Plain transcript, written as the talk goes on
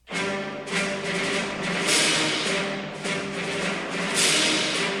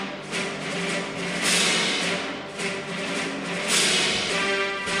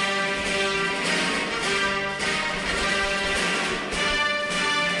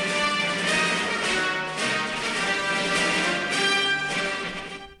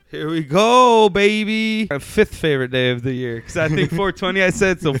Here we go, baby. My fifth favorite day of the year. Because I think 420 I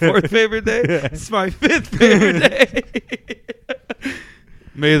said, so fourth favorite day. It's my fifth favorite day.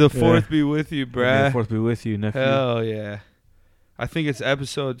 May the 4th be with you, bruh. May the 4th be with you, nephew. Hell yeah. I think it's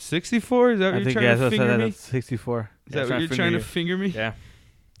episode 64. Is that what you're trying to finger me? 64. Is that what you're trying to finger me? Yeah.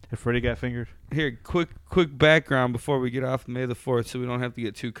 If Freddie got fingered. Here, quick background before we get off May the 4th, so we don't have to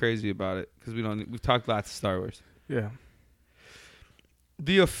get too crazy about it, because we've talked lots of Star Wars. Yeah.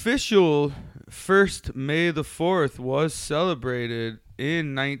 The official first May the 4th was celebrated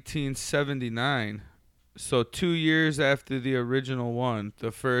in 1979. So 2 years after the original one,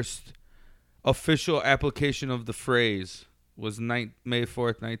 the first official application of the phrase was May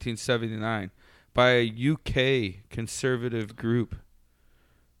 4th, 1979, by a UK conservative group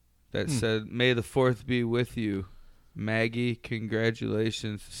that said, "May the 4th be with you. Maggie,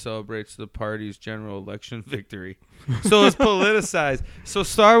 congratulations, celebrates the party's general election victory." So it's politicized. So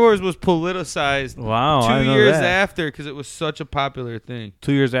Star Wars was politicized 2 years after, because it was such a popular thing.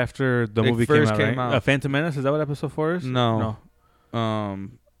 2 years after the movie first came out, right? Phantom Menace, is that what episode 4 is? No. I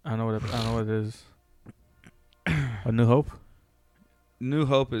don't know what it is. A New Hope? New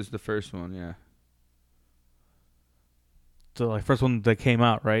Hope is the first one, yeah. So like first one that came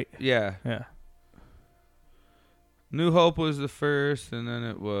out, right? Yeah. Yeah. New Hope was the first, and then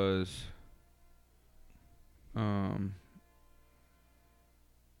it was here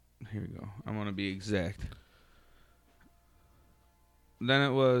we go. I want to be exact. Then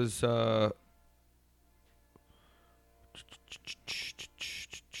it was so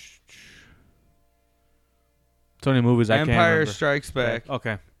many movies I can't remember. Empire Strikes Back.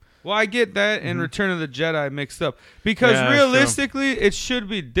 Okay. Well, I get that and Return of the Jedi mixed up, because realistically it should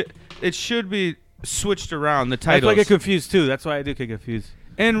be switched around, the titles. I get confused too. That's why I do get confused.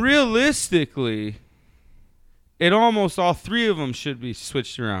 And realistically, it almost all three of them should be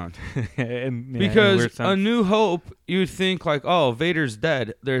switched around. Because A New Hope, you'd think like, oh, Vader's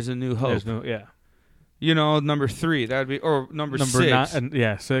dead. There's a New Hope. You know, number 3. That'd be, or number 6.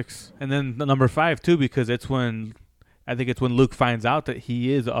 6. And then number 5 too, because it's when Luke finds out that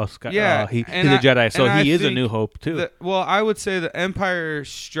he is he's a Jedi, so he is a New Hope too. Well, I would say the Empire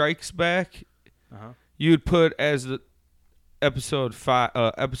Strikes Back. You'd put as the episode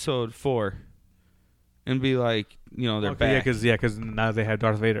 4, and be like, you know, they're back. Because now they have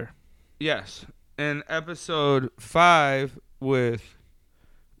Darth Vader. Yes, and episode 5 would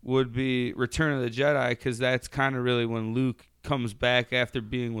be Return of the Jedi, because that's kind of really when Luke comes back after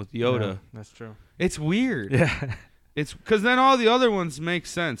being with Yoda. Yeah, that's true. It's weird. Yeah, it's because then all the other ones make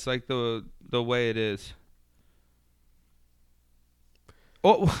sense, like the way it is.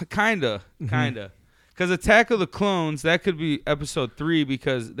 Oh, kinda. Because Attack of the Clones, that could be episode 3,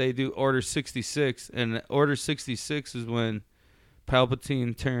 because they do Order 66, and Order 66 is when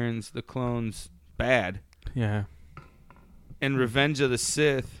Palpatine turns the clones bad. Yeah. And Revenge of the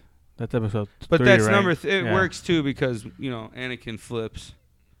Sith. That's episode 3, but that's right? number. It works too, because Anakin flips.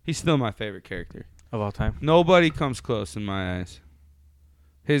 He's still my favorite character of all time. Nobody comes close in my eyes.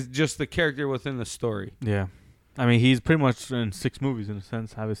 Just the character within the story. Yeah. I mean, he's pretty much in 6 movies in a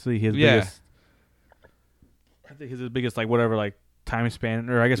sense. Obviously, biggest. I think he's his biggest, like whatever, like time span,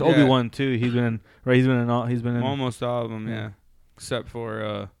 or I guess Obi-Wan too. He's been in almost all of them, yeah, except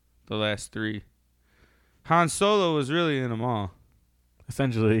for the last 3. Han Solo was really in them all,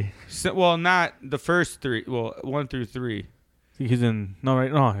 essentially. Well, not the first 3. Well, 1 through 3. He's in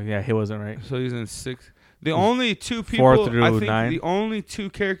he wasn't right. So he's in 6. The only 2 people, 4 through 9. The only 2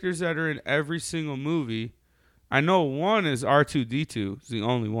 characters that are in every single movie. I know one is R2-D2. It's the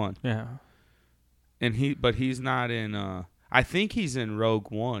only one. Yeah. And he's not in. I think he's in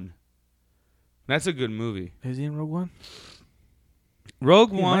Rogue One. That's a good movie. Is he in Rogue One?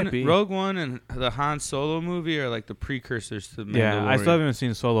 Rogue One, and the Han Solo movie are like the precursors to Mandalorian. Yeah, I still haven't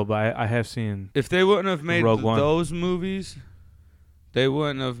seen Solo, but I have seen. If they wouldn't have made those movies, they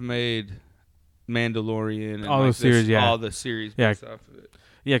wouldn't have made Mandalorian and all the series. All the series based off of it.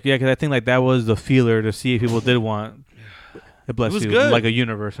 Yeah, because I think like that was the feeler to see if people did want. It was good. Like a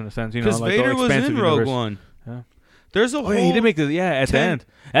universe in a sense, because like Vader was in Rogue One. Yeah. There's a whole. He did make the at the end.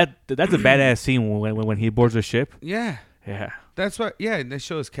 That's a badass scene when he boards the ship. Yeah. Yeah. That's what. Yeah, and they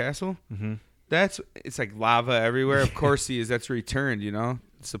show his castle. Mm-hmm. It's like lava everywhere. Of course he is. That's where he turned.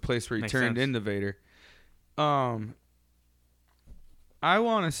 It's the place where he turned into Vader. I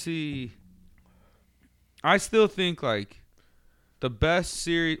want to see. I still think like the best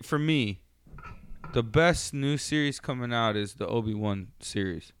series for me. The best new series coming out is the Obi-Wan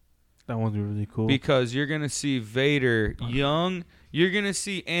series. That one's really cool. Because you're going to see Vader young. You're going to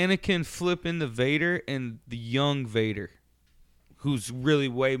see Anakin flip into Vader and the young Vader. who's really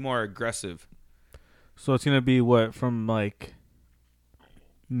way more aggressive. So it's gonna be what from like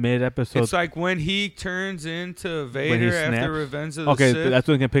mid episode. It's like when he turns into Vader after Revenge of the Sith. Okay, that's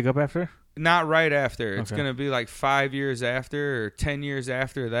when it can pick up after. Not right after. It's Okay. gonna be like 5 years after or 10 years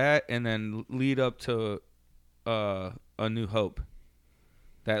after that, and then lead up to A New Hope.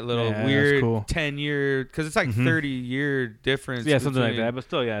 That little weird 10-year, because it's like 30-year difference. Yeah, something like that. But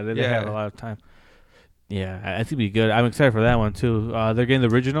still, they have a lot of time. Yeah, I think it'd be good. I'm excited for that one too. They're getting the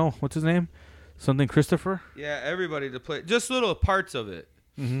original. What's his name? Something Christopher. Yeah, everybody to play just little parts of it.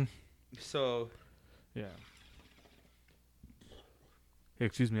 Mm-hmm. So, yeah.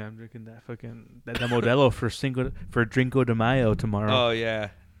 Excuse me, I'm drinking that that Modelo for Cinco de Mayo tomorrow. Oh yeah.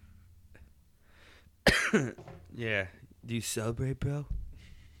 Yeah. Do you celebrate, bro?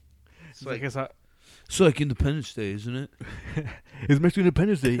 It's like Independence Day, isn't it? It's Mexican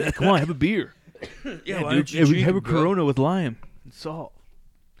Independence Day. Yeah, come on, have a beer. Yeah, why don't you drink, have a Corona with lime and salt.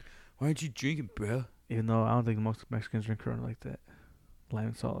 Why aren't you drinking, bro? Even though I don't think most Mexicans drink Corona like that, lime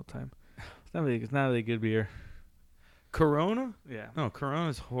and salt all the time. It's not really good beer. Corona? Yeah. No, Corona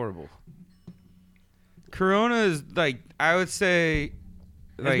is horrible. Corona is like, I would say,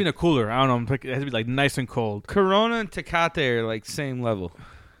 it has to be in a cooler. I don't know. It has to be like nice and cold. Corona and Tecate are like same level.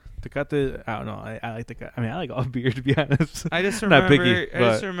 Tecate, I don't know. I like Tecate. I mean, I like all beer, to be honest. I just remember, not picky, I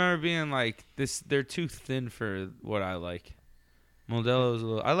just remember being like, they're too thin for what I like. Modelo's a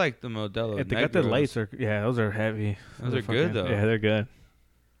little. I like the Modelo. Yeah, Tecate lights are. Yeah, those are heavy. Those are good though. Yeah, they're good.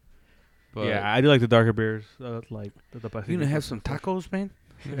 But yeah, I do like the darker beers. Like the you gonna have some tacos, man?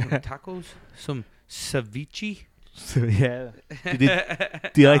 Tacos, some ceviche. Yeah.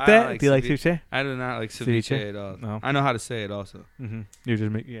 Do you like that? Do you like ceviche? I do not like ceviche at all. No. I know how to say it also. Mm-hmm. You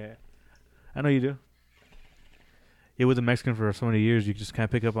just make I know you do. Yeah, with the Mexican for so many years, you just kind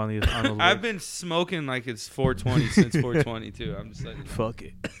of pick up on these. On those I've been smoking like it's 420 since 422. I'm just like, fuck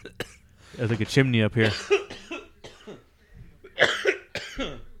it. There's like a chimney up here.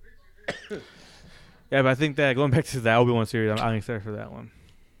 Yeah, but I think that going back to the Obi-Wan series, I'm excited for that one.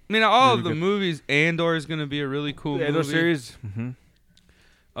 I mean, all of the movies, Andor is going to be a really cool movie. Andor series.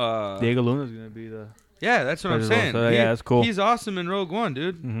 Mm-hmm. Diego Luna is going to be the. Yeah, that's what I'm saying. So, yeah, that's cool. He's awesome in Rogue One,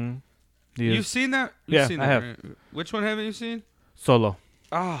 dude. Mm-hmm. You've seen that? Seen that, I have. Right? Which one haven't you seen? Solo.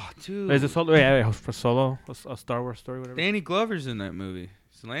 Oh, dude. Is it Solo? Yeah, for Solo, a Star Wars story, whatever. Danny Glover's in that movie.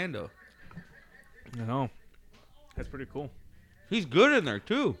 It's Lando. I know. That's pretty cool. He's good in there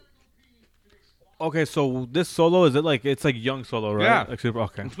too. Okay, so this Solo, is it like, it's like young Solo, right? Yeah. Like super,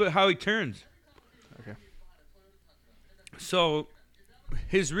 okay. It's how he turns. Okay. So,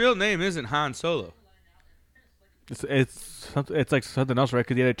 his real name isn't Han Solo. It's like something else, right?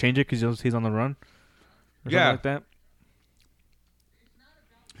 Because he had to change it because he's on the run? Or something like that?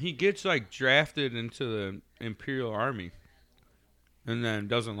 He gets like drafted into the Imperial Army. And then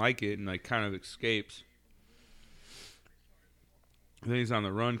doesn't like it and like kind of escapes. And then he's on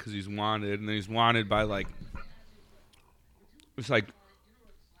the run because he's wanted, and then he's wanted by like it's like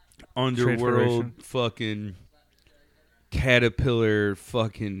underworld fucking caterpillar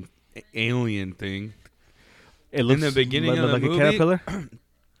fucking alien thing. It looks in the beginning of the like movie, a caterpillar.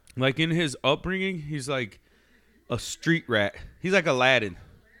 Like in his upbringing, he's like a street rat. He's like Aladdin.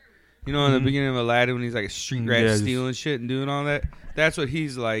 You know, in the beginning of Aladdin, when he's like a street rat stealing shit and doing all that. That's what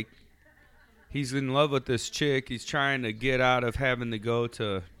he's like. He's in love with this chick. He's trying to get out of having to go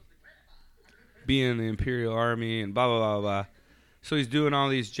to be in the Imperial Army and blah, blah, blah, blah. So he's doing all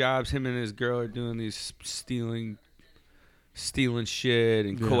these jobs. Him and his girl are doing these stealing shit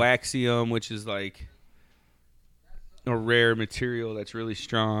and coaxium, which is like a rare material that's really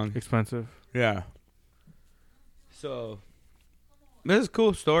strong. Expensive. Yeah. So this is a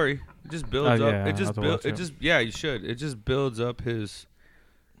cool story. It just builds up. Yeah, you should. It just builds up his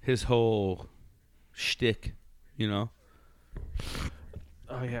whole shtick, you know.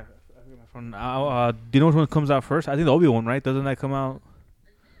 Oh yeah. Do you know which one comes out first? I think the Obi-Wan, right? Doesn't that come out?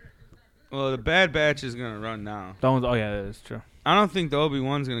 Well, the Bad Batch is gonna run now. That one's. Oh yeah, that's true. I don't think the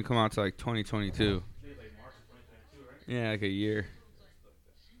Obi-Wan's gonna come out till like 2022. Yeah, like a year.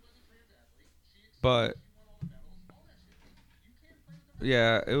 But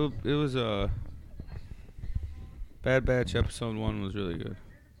yeah, it was a Bad Batch episode 1 was really good.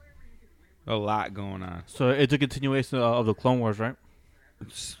 A lot going on. So it's a continuation of the Clone Wars, right?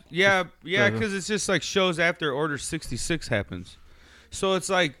 Yeah, because it's just like shows after Order 66 happens. So it's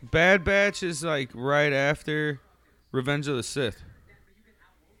like Bad Batch is like right after Revenge of the Sith.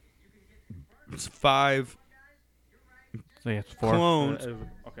 It's 5. So yeah, it's 4 clones.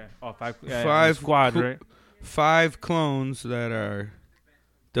 Okay. Oh, 5. Yeah, 5 squad, right? 5 clones that are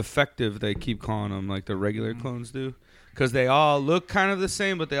defective. They keep calling them like the regular clones do. because they all look kind of the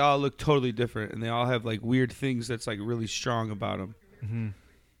same, but they all look totally different, and they all have like weird things that's like really strong about them. Mm-hmm.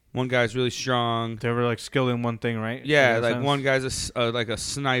 One guy's really strong. They were like skilled in one thing, right? Yeah, like one guy's like a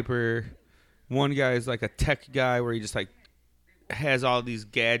sniper. One guy's like a tech guy where he just like has all these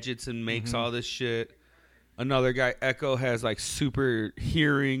gadgets and makes all this shit. Another guy, Echo, has like super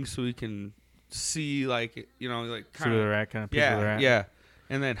hearing, so he can see like like kind of yeah.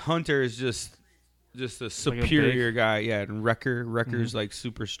 And then Hunter is just a superior guy. Yeah, and Wrecker's like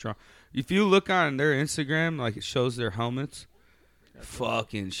super strong. If you look on their Instagram, like it shows their helmets.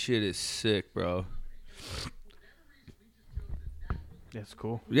 Fucking shit is sick, bro. That's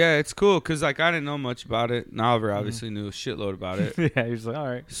cool. Yeah, it's cool because like I didn't know much about it. And Oliver obviously knew a shitload about it. Yeah, he was like, all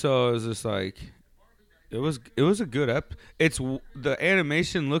right. So it was just like, it was a good ep. The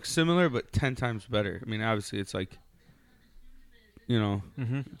animation looks similar but 10 times better. I mean, obviously it's like,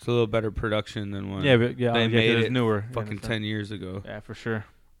 it's a little better production than when they made it newer. Fucking 10 years ago. Yeah, for sure.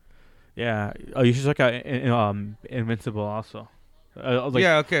 Yeah. Oh, you should check out Invincible also.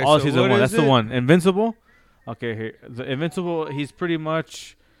 Okay. All so season 1. That's it? the one. Invincible. Okay, here. The Invincible, he's pretty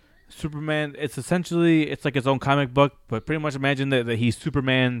much Superman. It's like his own comic book, but pretty much imagine that he's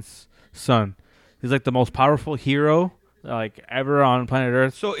Superman's son. He's like the most powerful hero like ever on planet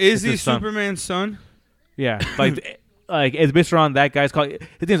Earth. So is he Superman's son? Yeah. Like it's based around that guy's called.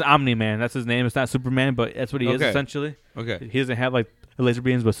 His name's Omni-Man. That's his name. It's not Superman, but that's what he is essentially. Okay. He doesn't have like laser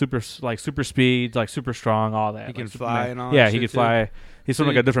beams, but super speed, like super strong, all that. He can Superman. fly and all. Yeah, that he can too? fly. He's from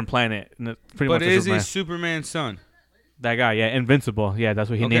like a different planet. And but is he Superman's son? That guy, yeah, Invincible. Yeah, that's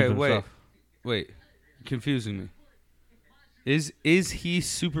what he named himself. Wait, confusing me. Is he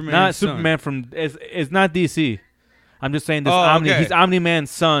Superman's not son? Superman from? It's not DC. I'm just saying this he's Omni-Man's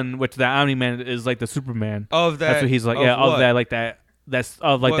son, which the Omni-Man is like the Superman of that. That's what he's like. Of that, like that. That's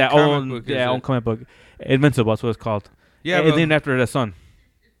of like that own comic book. Invincible. That's what it's called. Yeah, it's named after the son.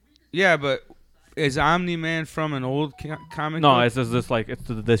 Yeah, but is Omni-Man from an old comic? No, book? it's just this like it's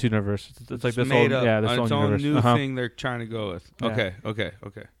this universe. It's like this made old, up. This its own new universe. thing they're trying to go with. Yeah. Okay.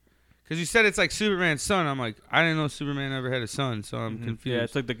 Because you said it's like Superman's son. I'm like, I didn't know Superman ever had a son, so I'm confused. Yeah,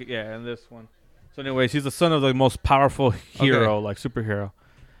 it's like in this one. So anyways, he's the son of the most powerful hero, like superhero,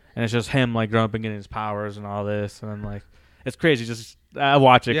 and it's just him like growing up and getting his powers and all this, and then like it's crazy. Just I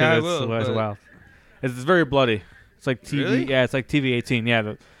watch it because it's wild. It's very bloody. It's like TV. Really? Yeah, it's like TV 18.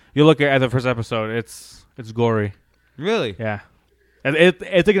 Yeah, you look at the first episode. It's gory. Really? Yeah.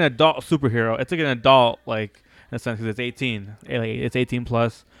 It's like an adult superhero. It's like an adult like in a sense because it's 18. It's 18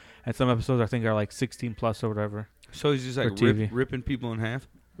 plus, and some episodes I think are like 16 plus or whatever. So he's just like ripping people in half.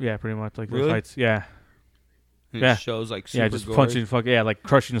 Yeah, pretty much like really? Those fights. Yeah. And it shows like super just gory. punching, like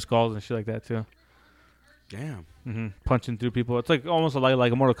crushing skulls and shit like that too. Damn. Mm-hmm. Punching through people. It's like almost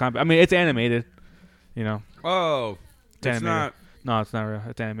like a Mortal Kombat. I mean, it's animated. Oh, it's animated. not. No, it's not real.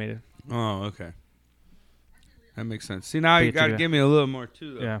 It's animated. Oh, okay. That makes sense. See, now you got to give me a little more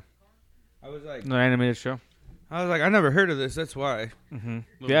too. Though. Yeah. I was like, no animated show. I was like, I never heard of this. That's why. Mm-hmm.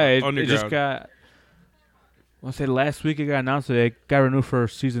 Yeah, it just got. I want to say last week it got announced that it got renewed for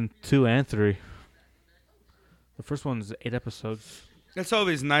season 2 and 3. The first one's 8 episodes. That's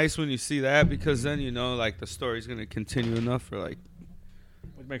always nice when you see that because then you know like the story's gonna continue enough for like.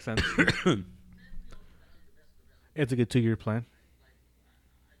 It makes sense. It's a good 2-year plan.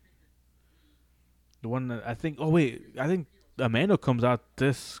 The one that I think. Oh wait, I think Amanda comes out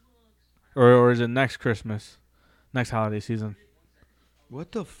this, or is it next Christmas, next holiday season?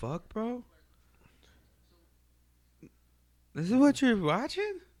 What the fuck, bro? This is what you're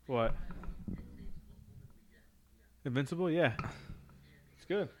watching? What? Invincible? Yeah. It's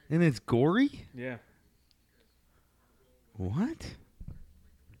good. And it's gory? Yeah. What?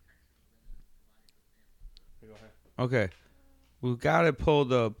 Go ahead. Okay. We've got it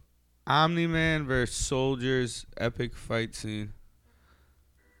pulled up. Omni-Man vs. Soldiers epic fight scene.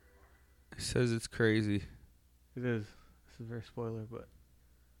 It says it's crazy. It is. This is very spoiler, but.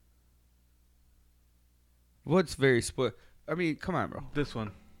 What's very spoiler? I mean, come on, bro. This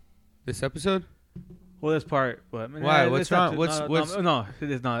one. This episode? Well, this part. But, why? What's wrong? No,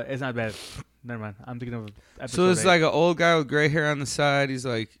 it is not. It's not bad. Never mind. I'm thinking of episode So it's 8. like an old guy with gray hair on the side. He's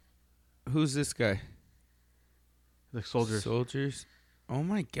like, who's this guy? Like soldiers. Soldiers? Oh,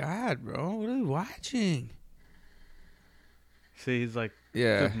 my God, bro. What are we watching? See, he's like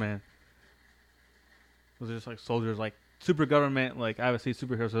Superman. Those are just like soldiers, like super government, like obviously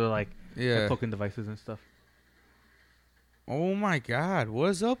superheroes. So they're like cloaking devices and stuff. Oh my God,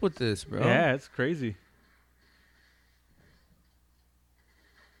 what's up with this, bro? Yeah, it's crazy.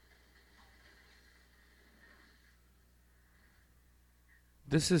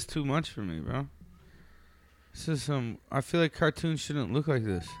 This is too much for me, bro. This is some. I feel like cartoons shouldn't look like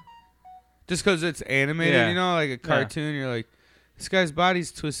this. Just because it's animated, Yeah. you know, like a cartoon, you're like, this guy's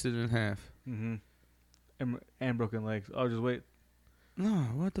body's twisted in half. Mm-hmm. And broken legs. Oh, just wait. No,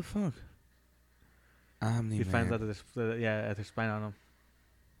 what the fuck? He finds out that there's spine on him.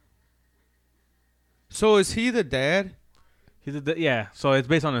 So is he the dad? So it's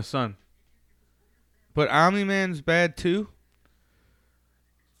based on his son. But Omni-Man's bad too?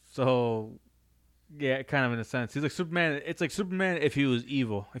 So, yeah, kind of in a sense. He's like Superman. It's like Superman if he was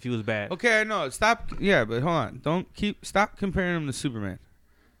evil, if he was bad. Okay, I know. Stop. Yeah, but hold on. Stop comparing him to Superman.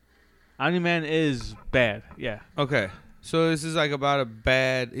 Omni-Man is bad. Yeah. Okay. So this is like about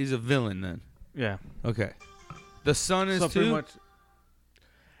he's a villain then. Yeah. Okay. The son is So pretty too? much.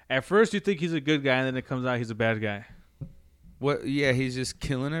 At first, you think he's a good guy, and then it comes out he's a bad guy. What? Yeah, he's just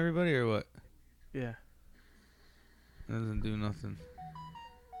killing everybody or what? Yeah. Doesn't do nothing.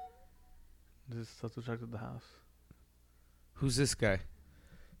 Just subtracted the house. Who's this guy?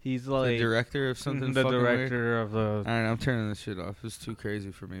 He's The like director of something the fucking director of the. weird? All right, I'm turning this shit off. It's too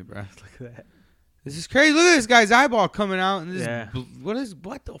crazy for me, bro. Look at that. This is crazy. Look at this guy's eyeball coming out. And this Yeah.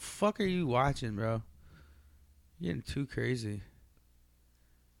 What the fuck are you watching, bro? You're getting too crazy.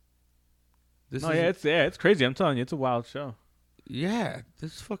 It's crazy. I'm telling you, it's a wild show. Yeah,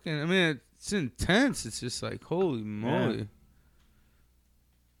 this fucking. I mean, it's intense. It's just like holy moly. Yeah.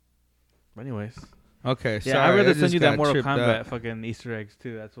 But anyways, Okay, yeah, sorry, I'd rather I send just you that got Mortal tripped Kombat up. fucking Easter eggs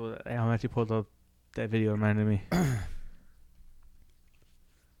too. That's what I'm actually pulled up. That video reminded me.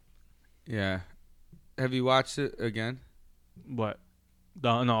 Yeah, have you watched it again? What?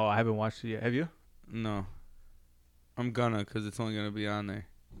 No, I haven't watched it yet. Have you? No, I'm gonna because it's only gonna be on there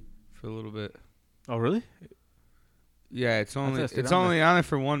for a little bit. Oh, really? Yeah, it's only stayed it's on only on it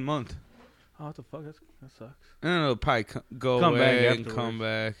for 1 month, Oh, what the fuck? That sucks. and then it'll probably go Come back away and afterwards. come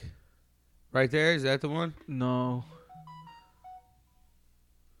back. Right there, is that the one? No.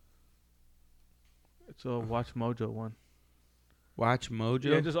 It's a Watch Mojo one. Watch Mojo.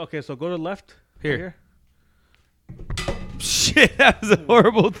 Yeah, just okay. So go to the left. Here. Right Shit, that was a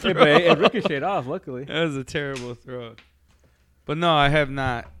horrible here. throw. But it ricocheted off. Luckily. That was a terrible throw. But no, I have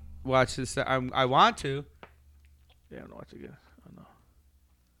not watched this. I want to. Yeah, I'm gonna watch it again. Oh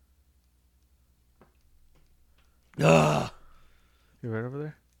no. Ugh. You right over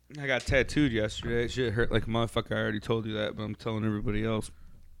there? I got tattooed yesterday. That shit hurt like a motherfucker. I already told you that, but I'm telling everybody else.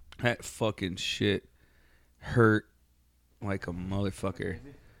 That fucking shit hurt like a motherfucker.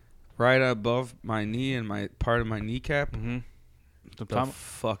 Right above my knee and my part of my kneecap. Mm-hmm. The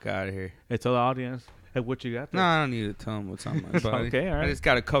fuck out of here. Hey, tell the audience what you got No, there. I don't need to tell them what's on my body. Okay, all right. I just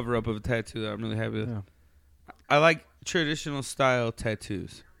got a cover up of a tattoo that I'm really happy with. Yeah. I like traditional style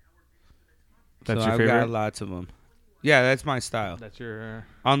tattoos. That's so your I've favorite? got lots of them. Yeah, that's my style. That's your.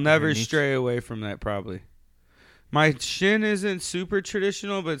 I'll never niche? stray away from that probably. My shin isn't super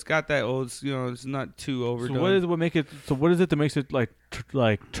traditional, but it's got that old, it's not too overdone. So what is it that makes it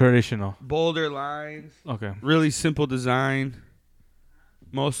like traditional? Bolder lines, Okay. really simple design,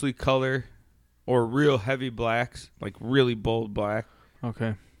 mostly color, or real heavy blacks, like really bold black.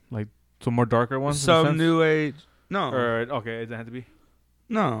 Okay. Like some more darker ones. in a Some sense? new age. No. Or okay, it doesn't have to be.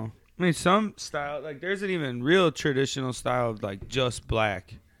 No. I mean, some style, like there's an even real traditional style of like just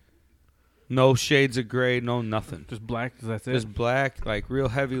black. No shades of gray, no nothing. Just black. That's it. Just black, like real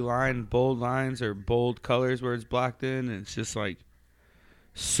heavy line, bold lines or bold colors where it's blocked in. And it's just like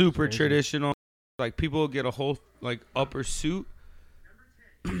super Crazy. traditional. Like people will get a whole like upper suit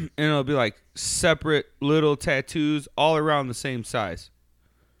and it'll be like separate little tattoos all around the same size.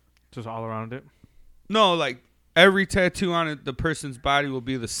 Just all around it. No, like every tattoo on it, the person's body will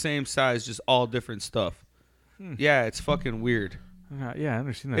be the same size, just all different stuff. Yeah, it's fucking weird. Yeah, I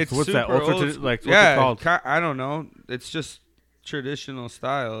understand that. It's So what's that? super Ultra old like what's yeah, it called? I don't know. It's just traditional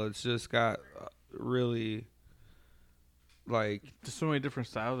style. It's just got really like There's so many different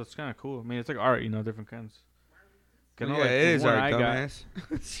styles. It's kind of cool. I mean, it's like art, different kinds. yeah, Like, it the is one art, I got- dumbass.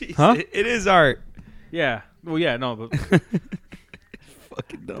 Jeez, Huh? It is art. Yeah. Well, yeah, no, but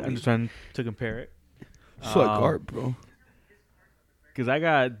Fucking dumb. I'm just trying to compare it. It's like art, bro. Because I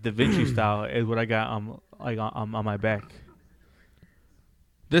got Da Vinci style is what I got on my back.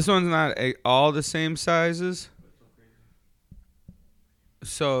 This one's not all the same sizes.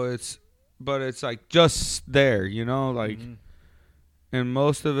 So it's like just there, like, Mhm. and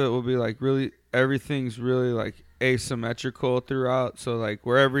most of it will be like really, everything's really like asymmetrical throughout. So like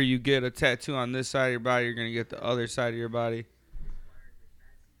wherever you get a tattoo on this side of your body, you're going to get the other side of your body.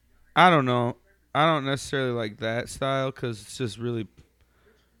 I don't know. I don't necessarily like that style because it's just really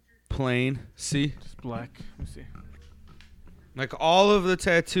plain. See? Just black. Let me see. Like all of the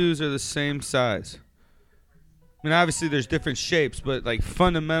tattoos are the same size. I mean, obviously there's different shapes, but like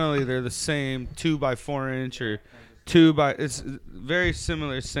fundamentally they're the same 2x4 inch or it's very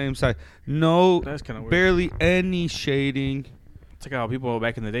similar, same size. No, That's kind of weird. barely any shading. It's like how people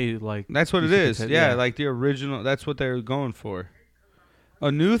back in the day like. That's what it is. Yeah, like the original. That's what they were going for.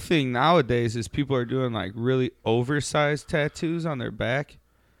 A new thing nowadays is people are doing like really oversized tattoos on their back.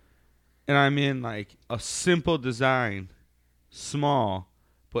 And I mean like a simple design, small,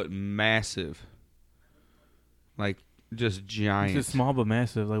 but massive. Like just giant. It's just small but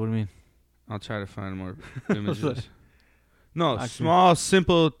massive. Like, what do you mean? I'll try to find more images. No, small,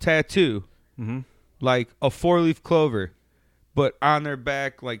 simple tattoo. Mm-hmm. Like a 4-leaf clover, but on their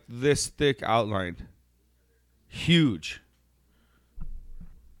back like this thick outlined. Huge.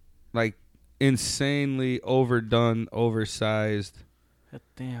 Like insanely overdone, oversized.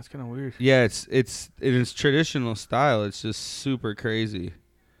 Damn, that's kind of weird. Yeah, it's in its traditional style. It's just super crazy.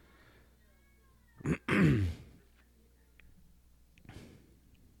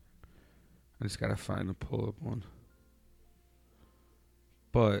 I just gotta find a pull-up one.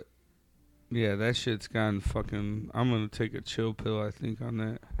 But yeah, that shit's gone fucking. I'm gonna take a chill pill, I think, on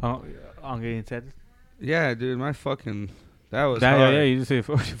that. Oh, on getting tatted. Yeah, dude, my fucking that was Yeah, hard. yeah, you just say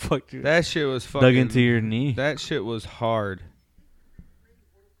fuck, dude. That shit was fucking Dug into your knee. That shit was hard.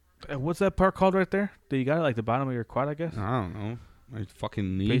 What's that part called right there? Do you got it like the bottom of your quad? I guess. I don't know. My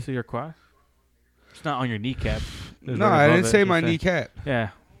fucking knee. Base of your quad. It's not on your kneecap. It's No, right I above didn't it, say just my saying. kneecap, Yeah.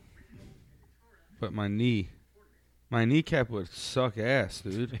 but my knee. My kneecap would suck ass,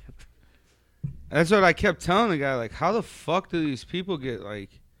 dude. That's what I kept telling the guy. Like, how the fuck do these people get like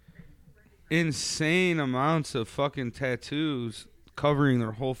insane amounts of fucking tattoos covering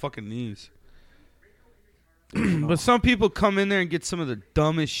their whole fucking knees? But some people come in there and get some of the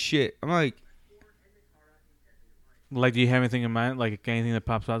dumbest shit. I'm like, Like, do you have anything in mind? Like anything that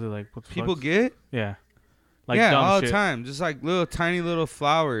pops out there? Like, what the people fuck? get Yeah. Like yeah dumb all shit. the time, just like little tiny little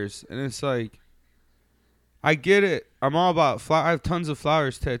flowers, and it's like, I get it. I'm all about flowers. I have tons of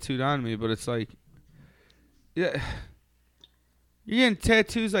flowers tattooed on me, but it's like, yeah, you're getting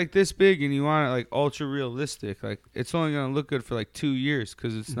tattoos like this big, and you want it like ultra realistic. Like, it's only gonna look good for like 2 years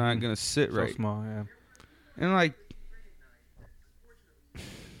because it's not gonna sit So right. small, yeah. And like,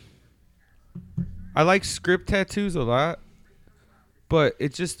 I like script tattoos a lot, but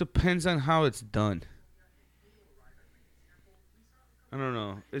it just depends on how it's done. I don't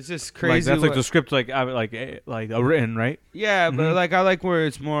know. It's just crazy. Like that's like the script, like a written, right? Yeah, but Mhm. like I like where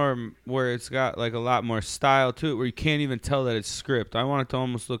it's more, where it's got like a lot more style to it, where you can't even tell that it's script. I want it to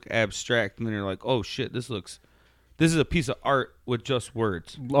almost look abstract, and then you're like, oh shit, this is a piece of art with just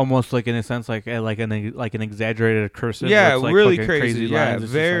words. Almost like in a sense, like an exaggerated cursive. Yeah, where it's like really fucking crazy. Yeah, lines.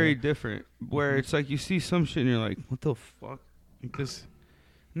 It's just very like, different. Where it's like you see some shit and you're like, what the fuck? Because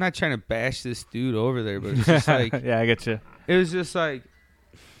I'm not trying to bash this dude over there, but it's just like, yeah, I get you. it was just like,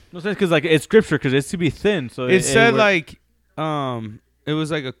 No sense because like it's scripture because it's to be thin. So it said like, it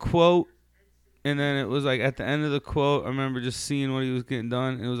was like a quote, and then it was like at the end of the quote, I remember just seeing what he was getting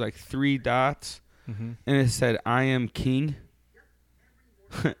done. And it was like 3 dots, Mm-hmm. and it said, "I am king."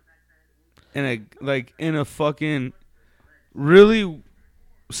 And like in a fucking really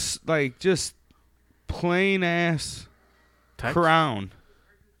like just plain ass crown.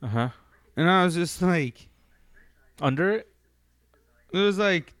 Uh huh. And I was just like, Under it. it was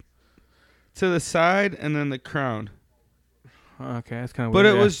like to the side and then the crown. Okay, that's kind of. But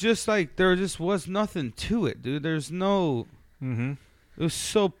weird, it yeah. was just like, there just was nothing to it, dude. There's no, Mm-hmm. it was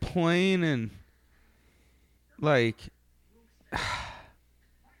so plain and like,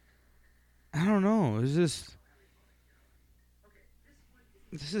 I don't know. It was just,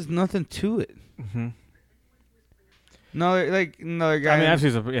 this is nothing to it. Mm-hmm. Another guy. I mean, I've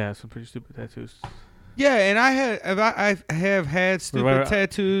seen some pretty stupid tattoos. Yeah, and I have had stupid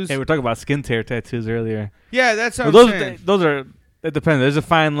tattoos. Hey, we were talking about skin tear tattoos earlier. Yeah, that's what Well, I'm saying. those are. It depends. There's a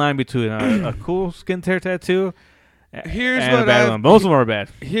fine line between a cool skin tear tattoo Here's and what a bad one. Most of them are bad.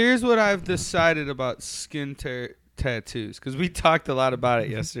 Here's what I've decided about skin tear tattoos, because we talked a lot about it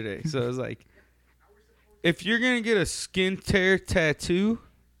yesterday. So it was like, if you're gonna get a skin tear tattoo,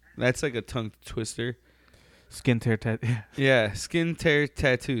 that's like a tongue twister. Skin tear tattoo. Yeah, skin tear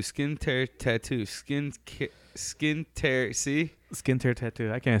tattoo, skin tear tattoo, skin tear. See, Skin tear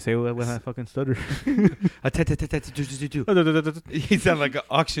tattoo. I can't say it when I fucking stutter. You sound like an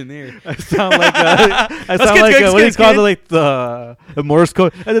auctioneer. I sound like what do you call it? Like the Morse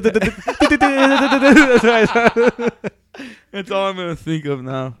code. That's all I'm gonna think of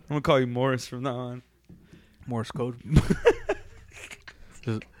now. I'm gonna call you Morris from now on. Morse code.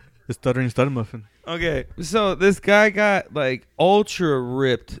 The stuttering stutter muffin. Okay, so this guy got like ultra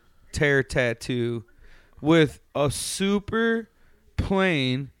ripped tear tattoo with a super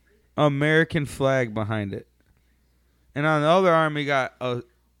plain American flag behind it. And on the other arm, he got a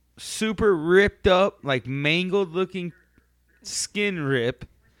super ripped up, like mangled looking skin rip.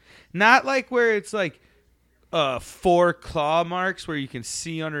 Not like where it's like 4 claw marks where you can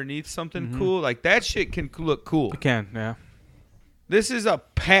see underneath something cool. Like that shit can look cool. It can, yeah. This is a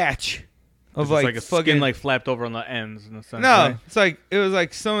patch of It's like like a fucking skin like flapped over on the ends in a sense. no. Right? It's like it was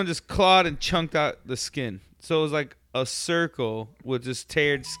like someone just clawed and chunked out the skin. So it was like a circle with just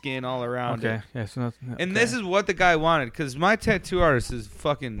teared skin all around Okay. it. Yeah. So that's, And this is what the guy wanted because my tattoo artist is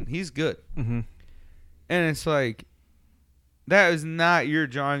fucking. He's good. Mm-hmm. And it's like, that is not your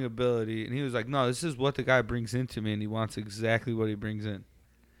drawing ability. And he was like, no, this is what the guy brings into me, and he wants exactly what he brings in.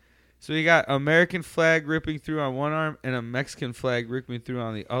 So he got American flag ripping through on one arm and a Mexican flag ripping through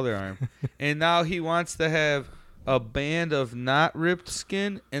on the other arm. And now he wants to have a band of not ripped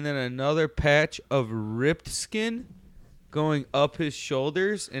skin and then another patch of ripped skin going up his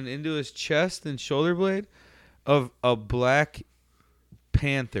shoulders and into his chest and shoulder blade of a black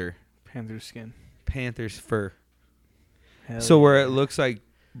panther. Panther's fur. Hell So yeah. where it looks like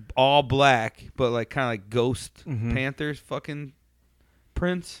all black, but like kind of like ghost Mhm. Panthers fucking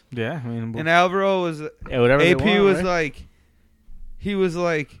prints. Yeah, I mean, And Alvaro was whatever they AP want, was right? like, he was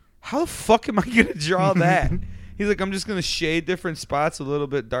like, how the fuck am I gonna draw that? He's like, I'm just gonna shade different spots a little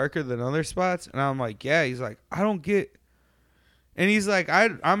bit darker than other spots, and I'm like, yeah. He's like, I don't get. And he's like,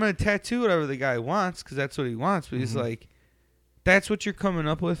 I'm gonna tattoo whatever the guy wants because that's what he wants. But he's Mhm. like, that's what you're coming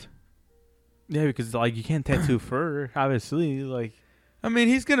up with. Yeah, because like you can't tattoo fur, obviously. Like, I mean,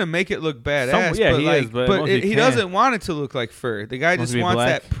 he's gonna make it look badass. yeah, but he like, is, but most he he doesn't want it to look like fur. The guy Wants just to be wants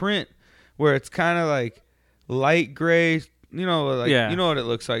black? that print where it's kind of like light gray. You know, like Yeah. you know what it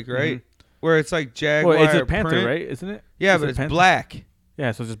looks like, right? Mhm. Where it's like jaguar. well, it's a panther, print. right? Isn't it? Yeah, Is but it it's panther? black.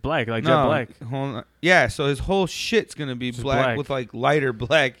 Yeah, so it's just black, like No, jet black. hold on. Yeah, so his whole shit's gonna be Just black black. with like lighter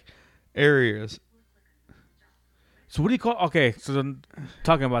black areas. So what do you call? Okay, so then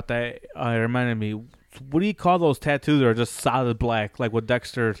talking about that, it reminded me. What do you call those tattoos that are just solid black, like what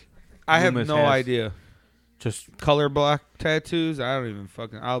Dexter? I have Loomis no has? idea. Just Color block tattoos. I don't even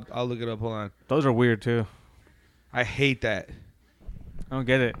fucking. I'll look it up. Hold on. those are weird too. I hate that. I don't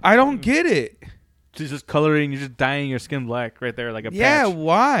get it. I don't get it. It's just coloring. You're just dyeing your skin black right there, like a Yeah, patch.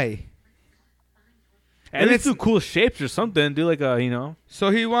 why? And and it's do it's- cool shapes or something. Do like a So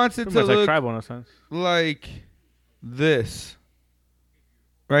he wants it pretty to much like look tribal in a sense. like this.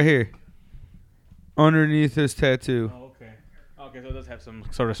 Right here. Underneath his tattoo. Oh, okay. Okay, so it does have some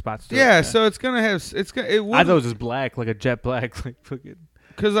sort of spots to it. Yeah, so it's gonna have it I would thought it was just black, like a jet black, like fucking.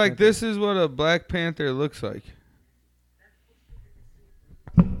 because like Panther. this is what a Black Panther looks like.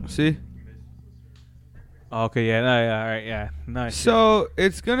 See? Oh, okay, yeah, no, yeah, all right, yeah, nice. So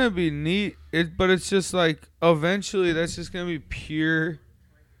it's gonna be neat. But it's just like eventually that's just gonna be pure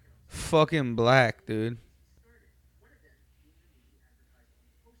fucking black, dude.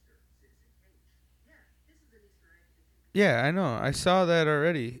 Yeah, I know. I saw that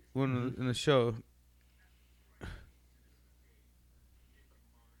already when in the show.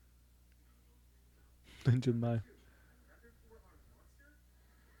 July.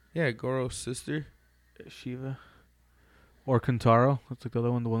 Yeah, Goro's sister. Shiva. Or Kentaro. That's like the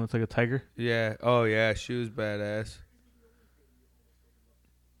other one, the one that's like a tiger. Yeah. Oh yeah, she was badass.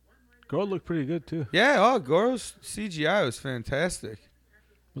 Girl looked pretty good too. Yeah. Oh, Goro's CGI was fantastic.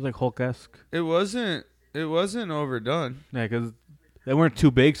 It was like Hulk-esque. It wasn't. It wasn't overdone. Yeah, because they weren't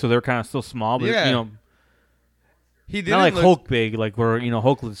too big, so they're kind of still small. But Yeah. you know, He didn't not like look, Hulk big, like where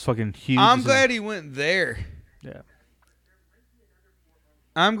Hulk is fucking huge. I'm This is- glad he went there. Yeah.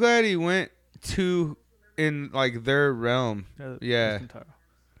 I'm glad he went to in like their realm. Yeah. that's Kentaro.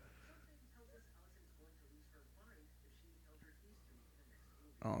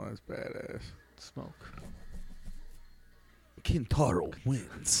 Oh, that's badass. Smoke. Kintaro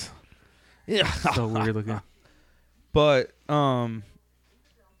wins. Yeah. So weird looking. But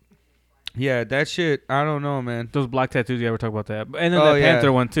yeah, that shit. I don't know, man. Those black tattoos, yeah, we're talking about that. And then Oh, that yeah.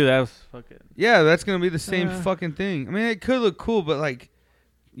 Panther one too. That was fucking. Yeah, that's gonna be the same Uh. fucking thing. I mean, it could look cool, but like,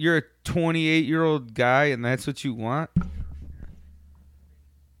 you're a 28-year-old guy, and that's what you want. Do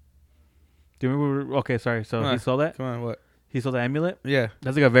you remember? Okay, sorry. So he What? saw that. Come on, what? He saw the amulet. Yeah.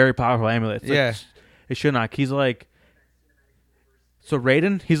 That's like a very powerful amulet. It's like, Yeah. it should not. He's like. So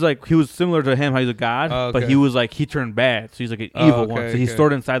Raiden, he was similar to him, how he's a god, Oh, but okay. he was like he turned bad, so he's like an Oh, evil okay, one. So he's okay.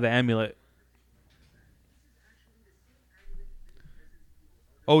 stored inside the amulet.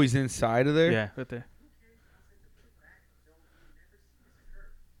 Oh, he's inside of there. Yeah, right there.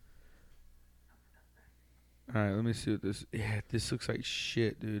 All right, let me see what this. Yeah, this looks like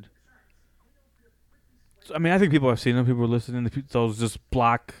shit, dude. I mean, I think people have seen them. People are listening to those just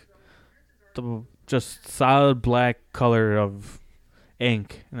just solid black color of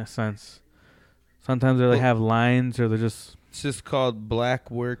ink in a sense. Sometimes they have lines, or they're just. It's just called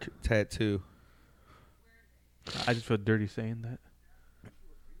black work tattoo. I just feel dirty saying that.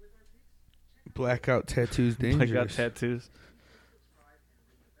 Blackout tattoos dangerous. Blackout tattoos.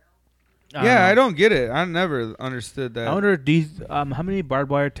 Yeah, I don't get it. I never understood that. I wonder how many barbed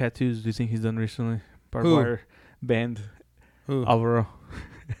wire tattoos do you think he's done recently? Barbed wire band. Who? Alvaro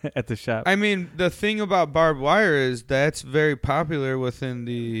at the shop. I mean, the thing about barbed wire is that's very popular within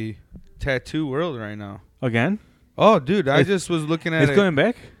the tattoo world right now. Again? Oh, dude, I just was looking at it. It's going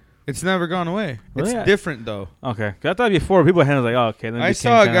back? It's never gone away. Really? It's different, though. Okay. 'Cause I thought before, people had like, oh, okay. Then I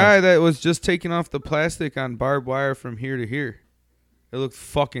saw a guy that was just taking off the plastic on barbed wire from here to here. It looked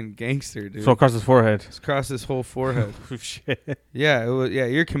fucking gangster, dude. So across his forehead. It's across his whole forehead. Oh, shit. Yeah,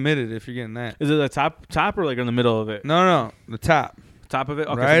 you're committed if you're getting that. Is it the top or like in the middle of it? No, the top. Top of it?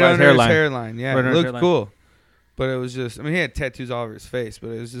 Okay, right so under his hairline. Yeah, right it looked cool. But it was just, I mean, he had tattoos all over his face,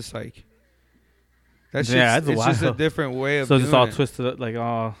 but it was just like, it's just a different way of doing it. So it's all twisted up, like,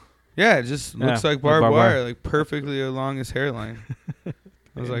 oh. Yeah, it just looks like barbed wire, like perfectly along his hairline.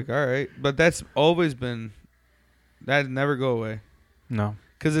 I was like, all right. But that's always been, that never go away. No.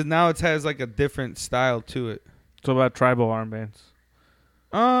 Because now it has like a different style to it. So about tribal armbands?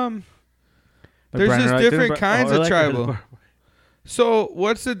 There's just different kinds of tribal. So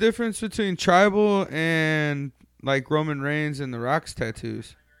what's the difference between tribal and like Roman Reigns and The Rock's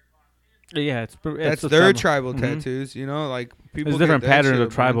tattoos? Yeah, that's their tribal tattoos. You know, like people. There's different patterns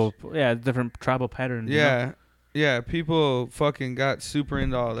of tribal. Yeah, different tribal patterns. Yeah, yeah. People fucking got super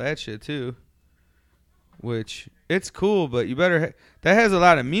into all that shit too. Which it's cool, but you better. That has a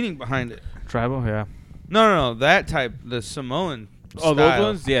lot of meaning behind it. Tribal, yeah. No. That type, the Samoan. Oh, those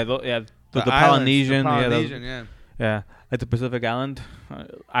ones, yeah, the Polynesian, yeah, like the Pacific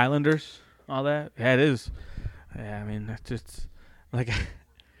Islanders, all that. Yeah, it is. Yeah, I mean, that's just like.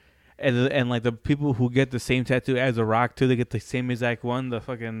 And like the people who get the same tattoo as The Rock too, they get the same exact one. The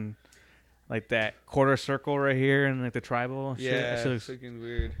fucking like that quarter circle right here and like the tribal. Yeah, shit. It's fucking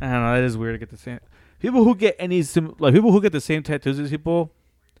weird. I don't know. That is weird to get the same. People who get people who get the same tattoos as people.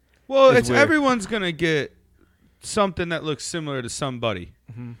 Well, it's weird. Everyone's gonna get something that looks similar to somebody.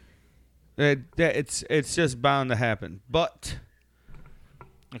 Mm-hmm. It's just bound to happen. But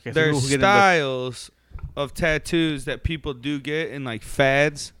okay, so there's styles of tattoos that people do get in like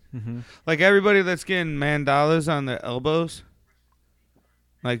fads. Mm-hmm. Like everybody that's getting mandalas on their elbows,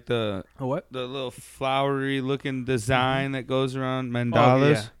 like the little flowery looking design that goes around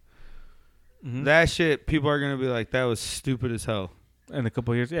mandalas. Mm-hmm. That shit, people are gonna be like, that was stupid as hell. In a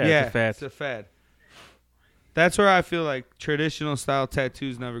couple of years, it's a fad. It's a fad. That's where I feel like traditional style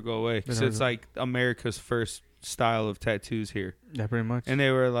tattoos never go away. Because it's like America's first style of tattoos here. Yeah, pretty much. And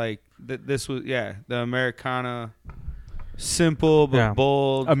they were like, this was the Americana. Simple but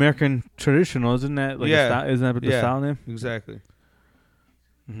bold. American traditional, isn't that? Like isn't that the style name? Exactly.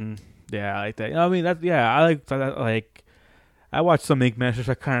 Mm-hmm. Yeah, I like that. I mean, I like that. Like, I watch some Ink Masters.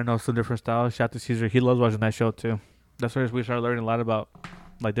 I kind of know some different styles. Shout out to Caesar. He loves watching that show too. That's where we started learning a lot about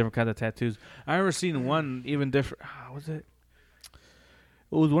like different kinds of tattoos. I remember seeing one even different. What was it?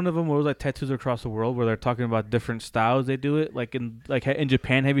 It was one of them where it was like tattoos across the world where they're talking about different styles they do it. Like in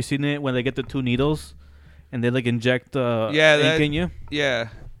Japan, have you seen it when they get the two needles? And they like inject ink in you. Yeah.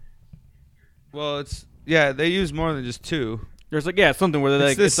 Well, they use more than just two. There's something where they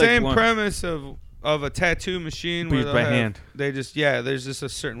it's the same premise of a tattoo machine where by hand. They just there's just a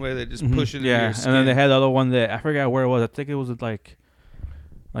certain way they just push it into your skin. And then they had the other one that I forgot where it was. I think it was like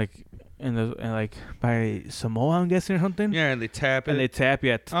by Samoa, I'm guessing, or something. Yeah, and they tap it. And they tap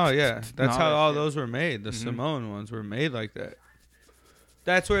Oh yeah, that's how all those were made. The Samoan ones were made like that.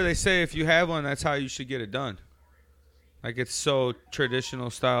 That's where they say if you have one, that's how you should get it done. Like it's so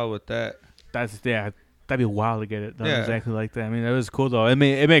traditional style with that. That'd be wild to get it done exactly like that. I mean, that was cool though. I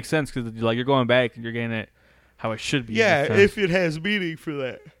mean, it makes sense because like you're going back and you're getting it how it should be. Yeah, if it has meaning for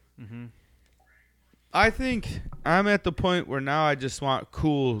that. Mm-hmm. I think I'm at the point where now I just want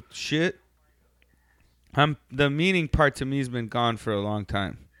cool shit. The meaning part to me has been gone for a long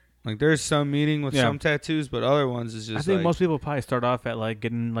time. Like there's some meaning with some tattoos, but other ones is just. I think most people probably start off at like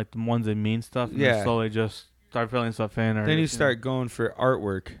getting like the ones that mean stuff, and then slowly just start filling stuff in. Or then you start going for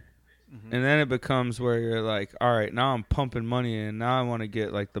artwork, and then it becomes where you're like, all right, now I'm pumping money in. Now I want to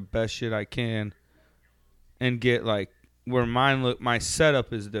get like the best shit I can, and get like where my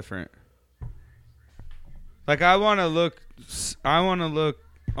setup is different. Like I want to look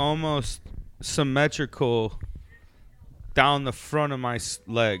almost symmetrical down the front of my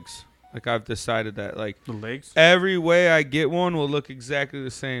legs. Like I've decided that like The legs. every way I get one will look exactly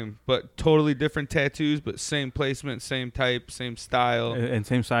the same, but totally different tattoos, but same placement, same type, same style, And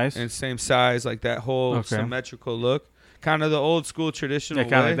same size. and same size. Like that whole Okay. symmetrical look, kind of the old school traditional Yeah,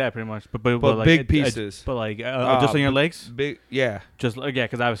 kind of way. like that, pretty much. But But like, big pieces. but like just on your legs. Big, yeah. Just like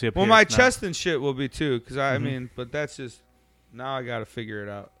because obviously. Up Well, here my it's not. chest and shit will be too, because I Mhm. mean, but that's just now I gotta figure it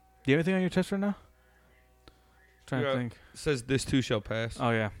out. Do you have anything on your chest right now? Trying Yeah. to think. It says this too shall pass. Oh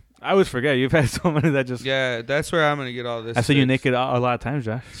yeah, I always forget. You've had so many that just. Yeah, that's where I'm gonna get all this. I see you fixed. naked a lot of times,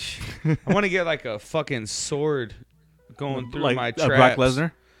 Josh. I want to get like a fucking sword going through like my Brock traps.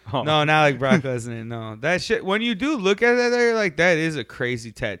 Lesnar. Oh. No, not like Brock Lesnar. No, that shit. When you do look at it, you're like, that is a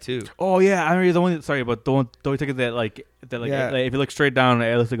crazy tattoo. Oh yeah, I remember the one. Sorry, but the one ticket that like Yeah. like, if you look straight down,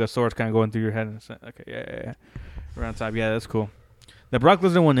 it looks like a sword kind of going through your head. And okay, yeah. Around top, yeah, that's cool. The Brock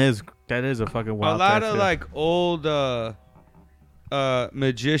Lesnar one is a fucking wild. A lot tattoo. of like old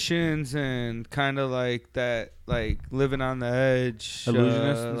magicians and kind of like that, like living on the edge,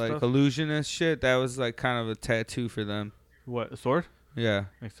 Illusionists and like stuff? illusionist shit. That was like kind of a tattoo for them. What, a sword? Yeah,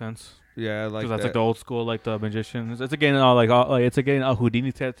 Makes sense. yeah, I like Because that. that's like the old school, like the magicians. It's again all it's again a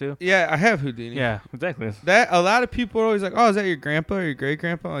Houdini tattoo. Yeah, I have Houdini. Yeah, exactly. That a lot of people are always like, "Oh, is that your grandpa or your great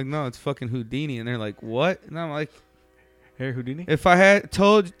grandpa?" I'm like, no, it's fucking Houdini, and they're like, "What?" And I'm like, Harry Houdini. if I had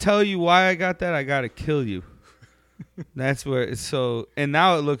tell you why I got that, I gotta kill you. That's where it's so. And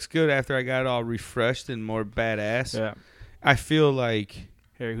now it looks good after I got it all refreshed and more badass. Yeah, I feel like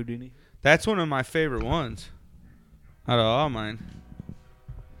Harry Houdini. that's one of my favorite ones out of all mine.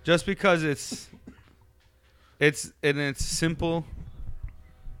 Just because it's simple.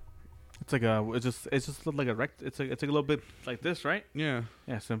 It's like it's just like a rect. It's like a little bit like this, right? Yeah,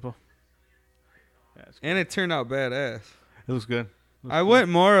 Yeah, simple. Yeah, it's and it turned out badass. It looks good. I went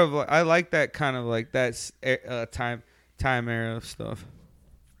more of I like that kind of like that time era of stuff.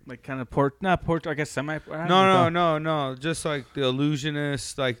 like kind of not port. I guess semi. No. Just like the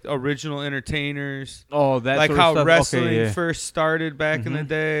illusionists, like original entertainers, Oh, that like sort of how stuff. wrestling Okay, yeah. first started back in the Mhm.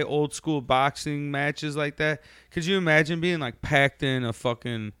 day, old school boxing matches like that. Could you imagine being like packed in a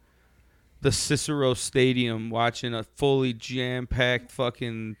fucking the Cicero Stadium watching a fully jam packed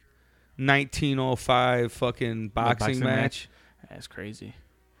fucking 1905 fucking boxing match? That's crazy.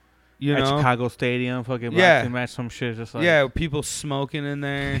 You At know, Chicago Stadium, fucking Yeah. boxing match, some shit, just like yeah, people smoking in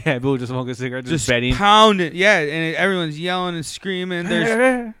there. yeah, people just smoking cigarettes, just Just betting. pounding, yeah, and everyone's yelling and screaming.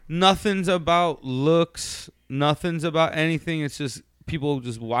 There's nothing's about looks, nothing's about anything. It's just people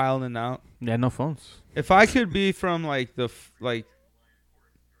just wilding out. yeah, no phones. If I could be from like like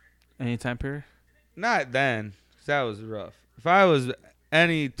Any time period. not then, 'cause that was rough. If I was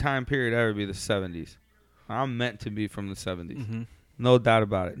any time period, ever be the 70s. I'm meant to be from the 70s, Mm-hmm. no doubt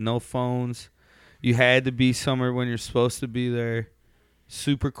about it. No phones. You had to be somewhere when you're supposed to be there.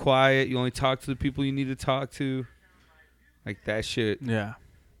 Super quiet. You only talk to the people you need to talk to. Like that shit. Yeah,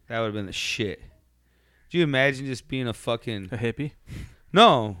 That would have been the shit. Do you imagine just being a fucking... a hippie.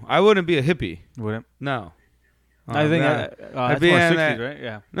 No, I wouldn't be a hippie. Wouldn't. No. I think that- that's be more in 60s, that- right?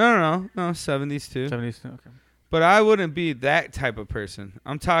 Yeah, No, 70s too. 70s. Okay. But I wouldn't be that type of person.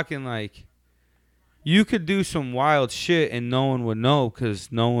 I'm talking like... You could do some wild shit and no one would know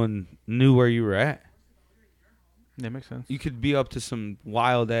because no one knew where you were at. Yeah, makes sense. You could be up to some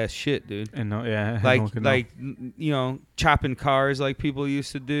wild ass shit, dude. And no, yeah, no Like one could know. you know, chopping cars like people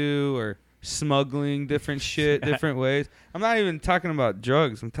used to do, or smuggling different shit different ways. I'm not even talking about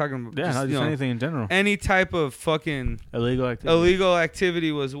drugs. I'm talking about yeah, just, not you just know, anything in general. any type of fucking Illegal activity. illegal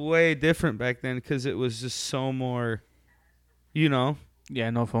activity was way different back then because it was just so more, you know. Yeah,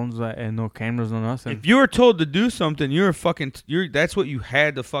 no phones and no cameras, no nothing. If you were told to do something, you're fucking. That's what you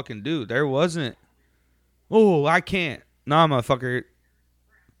had to fucking do. There wasn't. Oh, I can't. Nah, motherfucker.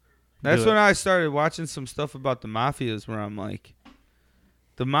 That's Do it. when I started watching some stuff about the mafias, where I'm like,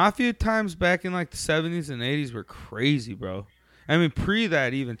 the mafia times back in like the 70s and 80s were crazy, bro. I mean, pre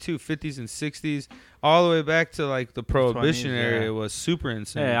that even too, 50s and 60s, all the way back to like the Prohibition 20s, area yeah. was super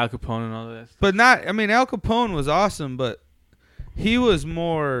insane. yeah, Al Capone and all of that stuff. But not. I mean, Al Capone was awesome, but he was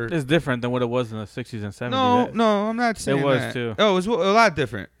more. It's different than what it was in the 60s and 70s. No, I'm not saying was that. too. Oh, it was a lot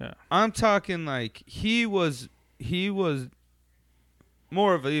different. Yeah. I'm talking like he was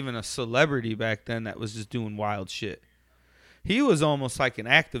more of even a celebrity back then that was just doing wild shit. He was almost like an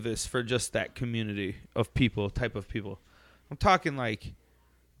activist for just that community of people, type of people. I'm talking like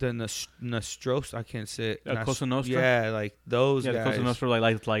the Nostros. I can't say it. Cosa Nostra? Yeah, like those Yeah, the guys. Cosa Nostra,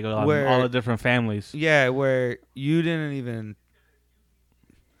 like Where- all the different families. Yeah, where you didn't even.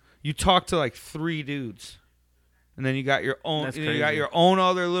 You talked to like 3 dudes. and then you got your own. That's You got crazy. your own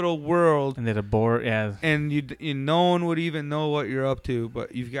other little world, And they're a board. Yeah. and no one would even know what you're up to.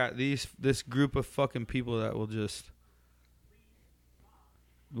 But you've got this group of fucking people that will just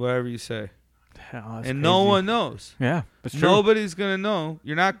whatever you say, Oh, and no crazy. one knows. Yeah, that's true. Nobody's gonna know.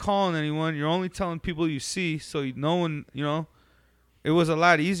 You're not calling anyone. You're only telling people you see. So no one, it was a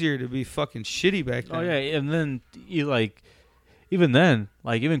lot easier to be fucking shitty back then. Oh yeah, and then you like, even then,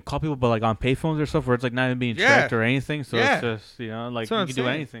 like even call people, but like on payphones or stuff where it's like not even being tracked or anything. So Yeah. it's just like That's what you I'm can do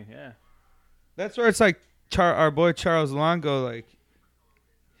saying. anything. Yeah. That's where it's like our boy Charles Longo. Like,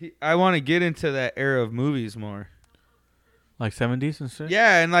 I want to get into that era of movies more. Like 70s and shit.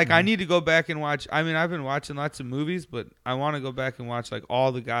 Yeah, and like I Mhm. need to go back and watch. I mean, I've been watching lots of movies, but I want to go back and watch like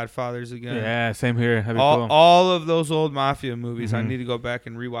all the Godfathers again. Yeah, same here. That'd be all, cool. all of those old mafia movies. I Mhm. need to go back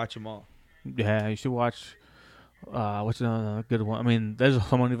and rewatch them all. Yeah, you should watch. What's another good one? I mean, there's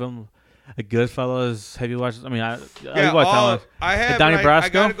so many of them. Like Goodfellas. Have you watched? I mean, I Yeah, watched that all, one. I have. Donnie but I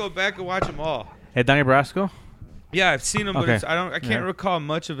Brasco? gotta go back and watch them all. Hey, Donnie Brasco. Yeah, I've seen them, but Okay. I can't Yeah. recall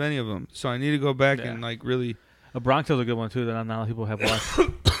much of any of them. So I need to go back Yeah. and like really. Bronx is a good one too that not a lot of people have watched.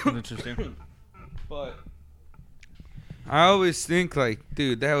 It's interesting. But I always think like,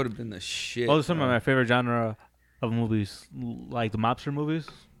 dude, that would have been the shit. Those are some of bro. my favorite genre of movies, like the mobster movies.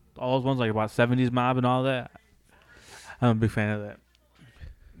 All those ones like about 70s mob and all that. I'm a big fan of that.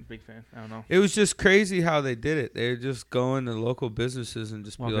 Big fan. I don't know. It was just crazy how they did it. They would just go into local businesses and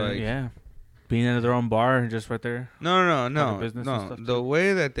just be like, yeah, being in their own bar and just right there. no, Other business and stuff, The too.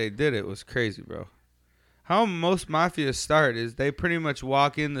 way that they did it was crazy, bro. How most mafias start is they pretty much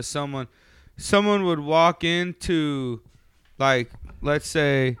walk into someone. Someone would walk into, like, let's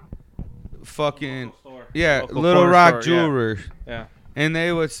say, fucking Little Rock Jewelers, Yeah. and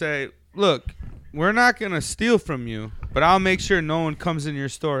they would say, "Look, we're not gonna steal from you, but I'll make sure no one comes in your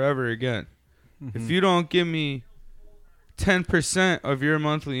store ever again. If you don't give me 10% of your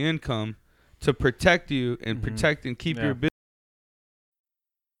monthly income to protect you and Mhm. protect and keep Yeah. your business."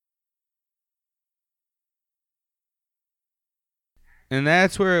 And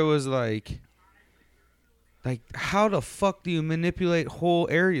that's where it was like, how the fuck do you manipulate whole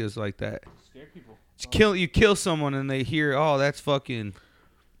areas like that? Scare people. You kill someone and they hear, oh, that's fucking,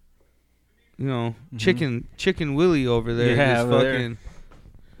 Mhm. chicken Willie over there. Yeah, just over there. fucking,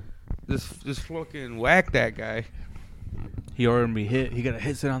 just fucking whack that guy. He already be hit. He got a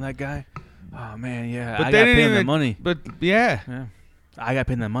hit set on that guy. Oh man, yeah. But I they got didn't paid that even- money. But yeah, Yeah. I got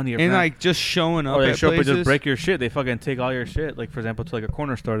paid that money. and like just showing up or they at show up and places. just break your shit. They fucking take all your shit. Like for example, to like a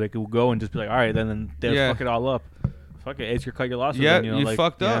corner store, they could go and just be like, all right, then they'll Yeah. fuck it all up. Fuck it, it's your cut your losses. Yeah, then, you like,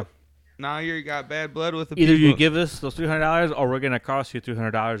 fucked yeah. up. Now you got bad blood with the Either people. you give us those $300, or we're gonna cost you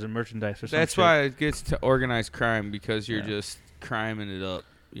 $300 in merchandise or something. That's why it gets to organized crime, because you're Yeah. just criming it up.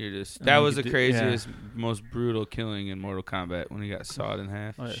 You're just And that you was the could do- craziest, most brutal killing in Mortal Kombat when he got sawed in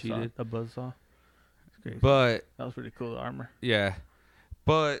half, Oh, yeah, cheated. the buzzsaw. It's crazy. But That was pretty cool. The armor. yeah,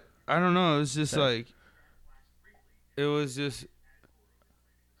 but I don't know. It was just Yeah. like, it was just.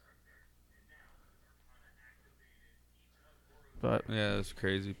 But Yeah, it was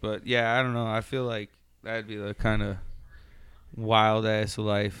crazy. But yeah, I don't know. I feel like that'd be the kind of wild ass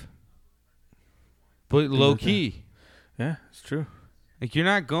life. But low key. yeah, it's true. Like, you're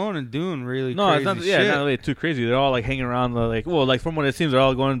not going and doing really No, crazy it's not. shit. Yeah, not really too crazy. They're all like hanging around. Like, well, like from what it seems, they're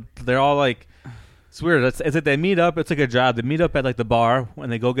all going. They're all like. It's weird. It's like they meet up. It's like a job. They meet up at like the bar when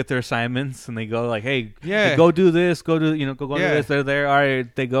they go get their assignments, and they go like, "Hey, Yeah. go do this. Go do go Yeah. do this." They're there. All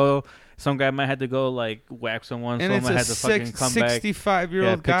right, they go. Some guy might have to go like whack someone. And it's Someone a had to fucking come back.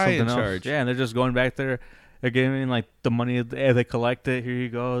 65-year-old pick guy in something else. charge. Yeah, and they're just going back there. They're giving like the money. They collect it. Here you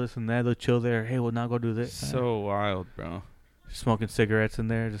go. This and that. They'll chill there. Hey, well now go do this. So wild, bro. Smoking cigarettes in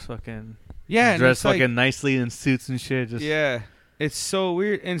there. Just fucking Yeah, and dressed it's like, fucking nicely in suits and shit. Just yeah, it's so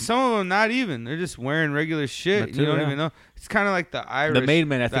weird. And some of them not even. They're just wearing regular shit. That You too, don't yeah. even know. It's kind of like the Irish. the maid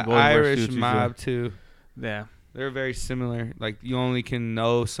man. I think the always wears Irish suits mob too. usually. Yeah. They're very similar. Like, you only can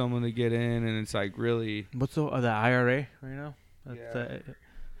know someone to get in, and it's like really What's the IRA right now? That's, Yeah.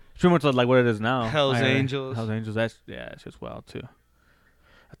 it's pretty much like what it is now. Hell's IRA. Angels. Hell's Angels. It's just wild too.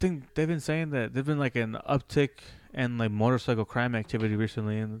 I think they've been saying that there's been like an uptick in like motorcycle crime activity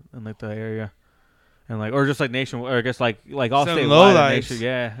recently in like the area, and like or just like nation or I guess like all Some statewide low and lives. nation.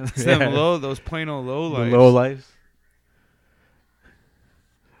 Yeah, It's yeah. them those plain old low The lives. low lives.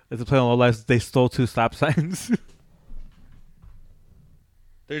 It's a plain low lives. They stole 2 stop signs.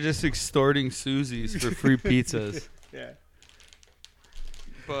 They're just extorting Susie's for free pizzas. Yeah.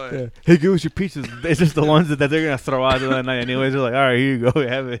 But Hey, give us your pizzas. It's just the ones that they're gonna throw out that night anyways. They're like, all right, here you go,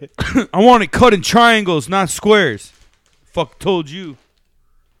 have it. I want it cut in triangles, not squares. Fuck told you.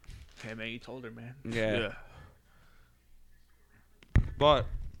 Hey man, you told her, man. Yeah. But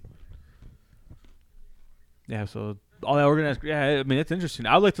Yeah, so all that organized. Yeah, I mean it's interesting.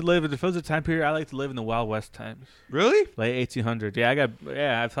 I would like to live if it was a time period. I like to live in the Wild West times, really, like 1800.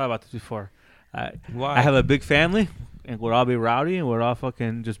 Yeah, I've thought about this before. why? I have a big family, and we'd all be rowdy, and we'd all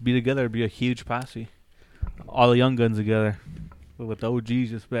fucking just be together. It'd be a huge posse, all the young guns together, with the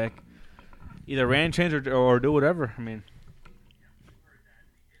OGs just back. Either ran change or do whatever. I mean,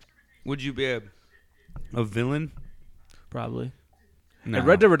 Would you be a villain? probably. No. And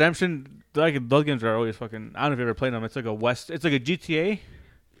Red Dead Redemption, like those games are always fucking. I don't know if you ever played them. It's like It's like a GTA,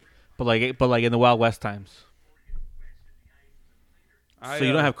 but like in the Wild West times. So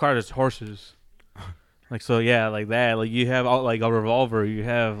you don't have cars, it's horses. Like so, yeah, like that. Like you have like a revolver. You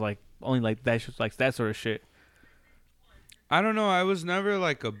have like only like that, like that sort of shit. I don't know. I was never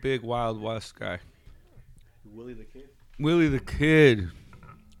like a big Wild West guy. Willie the Kid. Willie the Kid.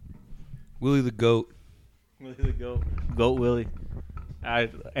 Willie the Goat. Willie the Goat. Goat Willie.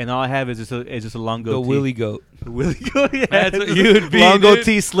 And all I have is just a long goatee. The Willie Goat. Willie Goat. Yeah, That's what you would be. Long dude.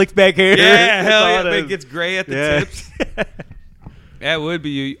 goatee, slicked back hair. Yeah, hell yeah. That's all It gets gray at the tips. That would be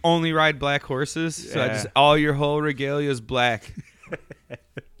you. You only ride black horses, so Yeah. just all your whole regalia is black.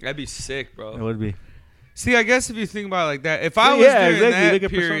 That'd be sick, bro. It would be. See, I guess if you think about it like that, if I was Yeah, during exactly. Look that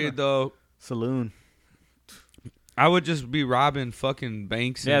at period, Persona. though, Saloon. I would just be robbing fucking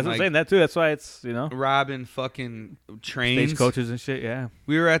banks Yeah, and that's what I'm like saying. That too. That's why it's, robbing fucking trains. stagecoaches and shit. Yeah.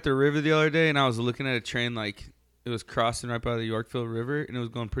 We were at the river the other day, and I was looking at a train like it was crossing right by the Yorkville River, and it was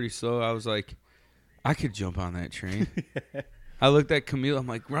going pretty slow. I was like, I could jump on that train. I looked at Camille. I'm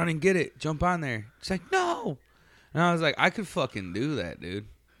like, run and get it. Jump on there. She's like, no. And I was like, I could fucking do that, dude.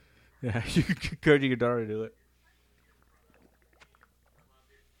 Yeah, you could encourage your daughter to do it.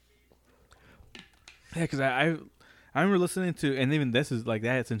 Yeah, because I remember listening to, and even this is like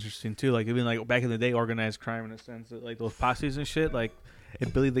that. It's interesting too. Like even like back in the day, organized crime in a sense, that, like those posses and shit, like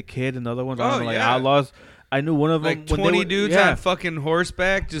and Billy the Kid and the other ones, like yeah. outlaws. I knew one of them. Like when 20 they were, dudes yeah. on fucking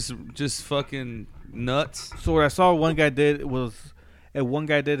horseback, just fucking nuts. So what I saw one guy did was, and one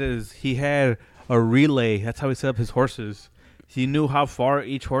guy did is he had a relay. That's how he set up his horses. He knew how far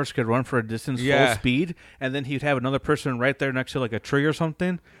each horse could run for a distance, full speed, and then he'd have another person right there next to like a tree or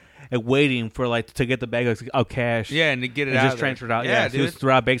something, and waiting for like to get the bag of cash. Yeah, and to get it and out. just of transferred there. out. Yeah, So he was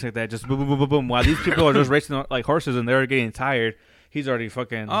throughout banks like that, just boom, boom, boom, boom, boom. While these people are just racing like horses and they're getting tired, he's already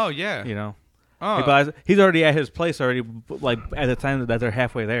fucking. Oh yeah. He's already at his place already, like at the time that they're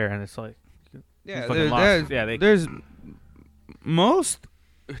halfway there, and it's like. Yeah, fucking lost. there's most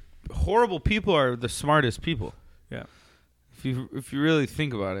horrible people are the smartest people. Yeah. If you really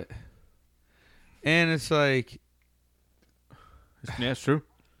think about it. And it's like Yeah, it's true.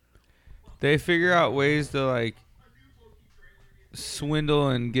 they figure out ways to like swindle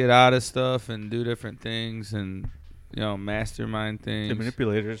and get out of stuff and do different things and mastermind things. The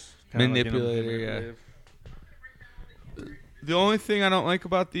manipulators. Manipulator, manipulative. The only thing I don't like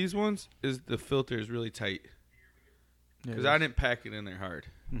about these ones is the filter is really tight. Because I didn't pack it in there hard.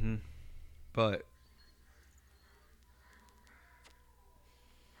 Mm-hmm. But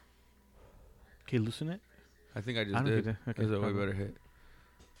Can you loosen it? I think I just I don't did. think That was a way probably. better hit.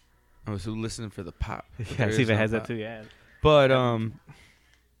 I was listening for the pop. Yeah, see if it has that too. Yeah. But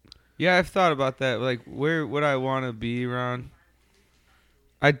yeah, I've thought about that. Like, where would I want to be around?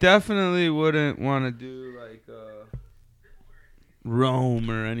 I definitely wouldn't want to do like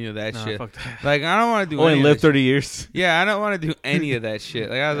Rome or any of that shit. Fuck that. Like, I don't want to do. Only any live of that 30 years. shit. Yeah, I don't want to do any of that shit.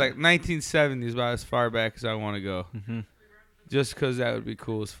 Like, I was like 1970s, about as far back as I want to go, just because that would be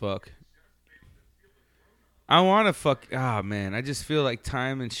cool as fuck. I want to fuck. Ah, man, I just feel like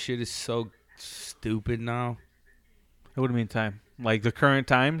time and shit is so stupid now. What do you mean time? Like the current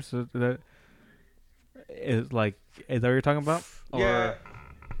times? That is like, is that what you're talking about? Yeah.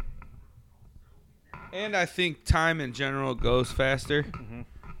 And I think time in general goes faster.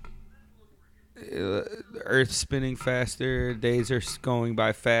 The Earth's spinning faster. Days are going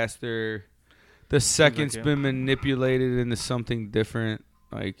by faster. The second's yeah. been manipulated into something different.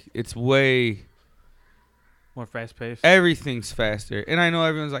 Like, it's way... More fast paced. Everything's faster. And I know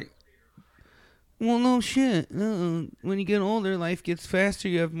everyone's like, well, no shit. When you get older, life gets faster.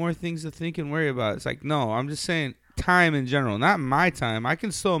 You have more things to think and worry about. It's like, no, I'm just saying time in general. Not my time. I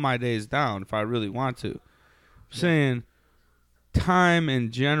can slow my days down if I really want to. I'm saying time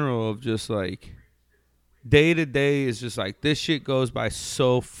in general of just like day to day is just like this shit goes by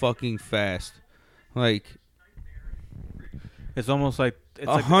so fucking fast. Like, it's almost like it's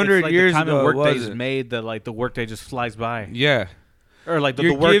 100 like years the time ago, work day was is it? made that like the work day just flies by. yeah. Or like the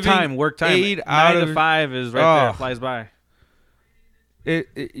You're work giving time. 8 out 9 of to 5 is right there. Oh. Flies by.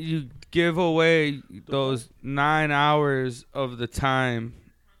 you give away those 9 hours of the time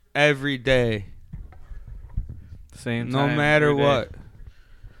every day, Same no time, matter every day. what.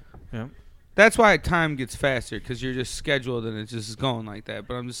 Yeah. That's why time gets faster, because you're just scheduled and it's just going like that.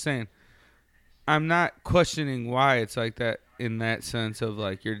 But I'm just saying, I'm not questioning why it's like that in that sense of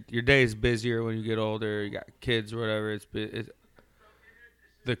like your day is busier when you get older, you got kids or whatever. It's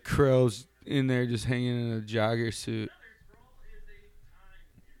the crow's in there just hanging in a jogger suit.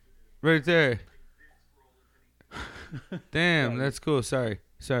 Right there. Damn, that's cool. Sorry,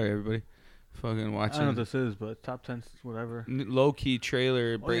 everybody. Fucking I don't know watching what this is, but top 10, whatever. low key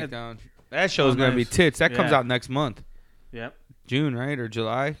trailer yeah. breakdown. That show's Oh, gonna be nice. tits. That comes Yeah. out next month, Yep. June, right, or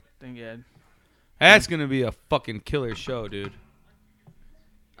July. Think yeah. That's gonna be a fucking killer show, dude.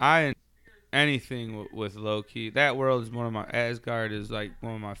 Anything with low key. That world is one of my Asgard is like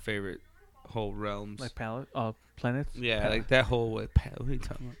one of my favorite whole realms. Like planets. Yeah, like that whole what are you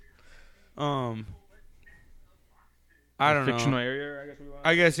talking about? I don't fictional know. area.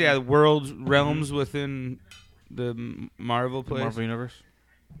 I guess yeah, the world's realms within the Marvel The place. Marvel universe.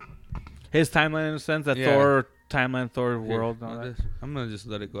 His timeline, in a sense, that Yeah. Thor timeline, Thor Here, world. And all want that. this? I'm gonna just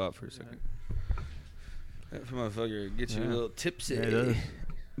let it go out for a second. That motherfucker get you a Yeah. little tipsy. Yeah, it does.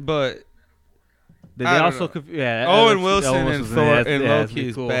 But They I don't also know. yeah. Owen Wilson and Wilson's in Thor it. and Yeah, it's Loki pretty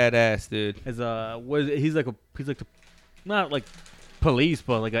is cool. badass, dude. He's he's like the not like police,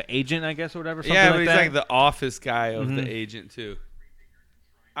 but like an agent, I guess, or whatever. Something Yeah, but like he's that. like the office guy of Mhm. the agent too.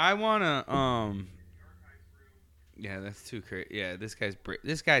 I wanna Yeah, that's too crazy. Yeah,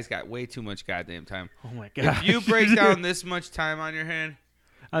 this guy's got way too much goddamn time. Oh my god! If you break down this much time on your hand,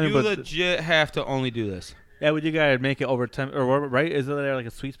 I mean, you but legit have to only do this. yeah, but you gotta make it over 10 or whatever, right? Is there like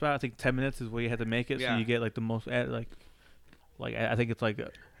a sweet spot? I think 10 minutes is where you have to make it, so Yeah. you get like the most like I think it's like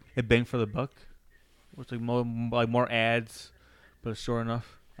a bang for the buck. It's like more ads, but it's short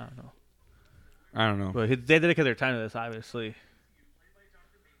enough. I don't know. I don't know. But they dedicate their time to this, obviously.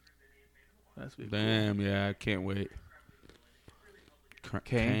 That's big. Damn, yeah, I can't wait.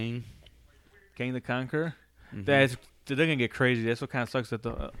 Kang the Conqueror. Mhm. They're gonna get crazy. That's what kind of sucks. That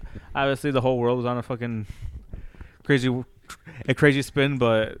obviously the whole world was on a fucking crazy spin,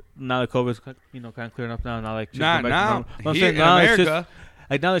 but now the COVID's kind of clearing up now. Now like shit's Not going back to now. normal. I'm Here saying in now it's just- America.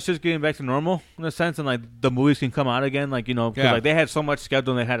 like now it's just getting back to normal in a sense, and like the movies can come out again. Like because Yeah. like they had so much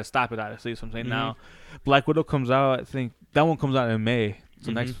schedule and they had to stop it. Obviously, so I'm saying Mhm. now Black Widow comes out. I think that one comes out in May. So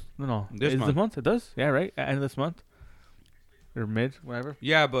Mhm. next no This is month. this month it does yeah right end of this month or mid whatever.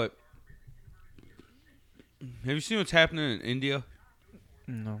 Yeah, but have you seen what's happening in India?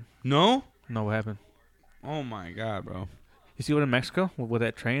 No No? what happened? Oh my god, bro. You see what in Mexico with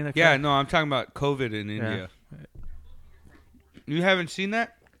that train? That Yeah, crashed? no, I'm talking about COVID in India. You haven't seen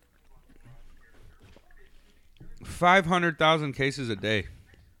that? 500,000 cases a day.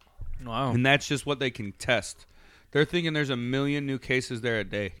 Wow. And that's just what they can test. They're thinking there's 1 million new cases there a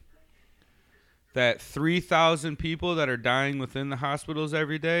day. That 3,000 people that are dying within the hospitals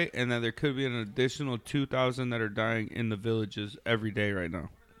every day, and that there could be an additional 2,000 that are dying in the villages every day right now.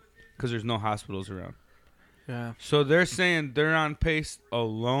 Because there's no hospitals around. Yeah. So they're saying they're on pace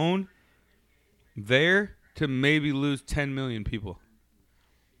alone there to maybe lose 10 million people.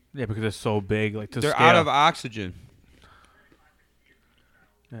 Yeah, because it's so big. Like They're out of oxygen.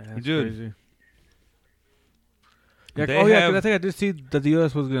 Yeah, that's Dude. crazy. Yeah, They 'cause have- I think I did see that the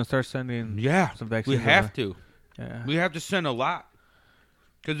U.S. was going to start sending Yeah, some we vaccines. have to. Yeah. We have to send a lot.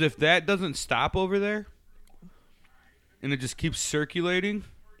 Because if that doesn't stop over there, and it just keeps circulating,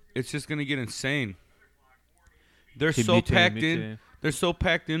 it's just going to get insane. They're Keep so mutating, packed in. mutating. They're so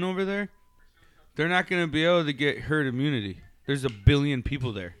packed in over there. They're not going to be able to get herd immunity. There's 1 billion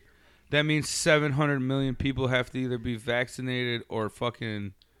people there. That means 700 million people have to either be vaccinated or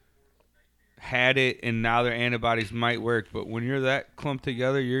fucking had it, and now their antibodies might work. But when you're that clumped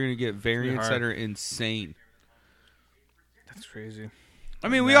together, you're going to get variants hard. that are insane. That's crazy. I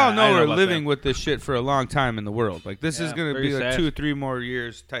mean, we Nah, all I know know we're about living that. with this shit for a long time in the world. Like, this is Yeah, going to very be like sad. 2 or 3 more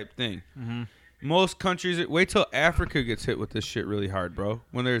years type thing. Mm-hmm. Most countries, wait till Africa gets hit with this shit really hard, bro.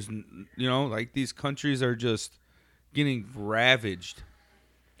 When there's, like these countries are just getting ravaged.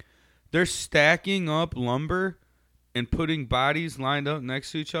 They're stacking up lumber and putting bodies lined up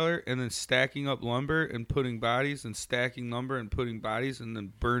next to each other, and then stacking up lumber and putting bodies, and stacking lumber and putting bodies, and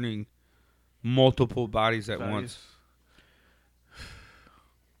then burning multiple bodies at once.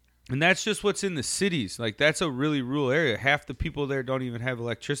 And that's just what's in the cities. Like, that's a really rural area. Half the people there don't even have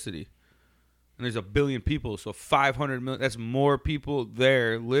electricity. And there's 1 billion people, so 500 million. That's more people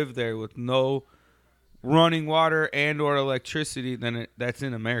there, live there with no running water and or electricity than that's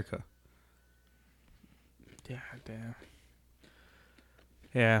in America. Yeah, damn.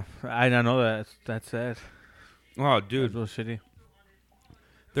 Yeah, I don't know that. That's sad. Oh, That's dude. real shitty.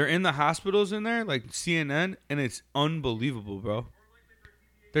 They're in the hospitals in there, like CNN, and it's unbelievable, bro.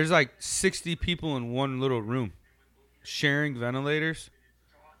 There's like 60 people in one little room sharing ventilators.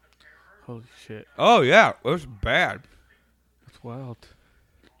 Holy shit. Oh, yeah. It was bad. That's wild.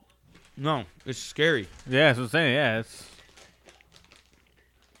 No, it's scary. Yeah, that's what I'm saying. Yeah, it's.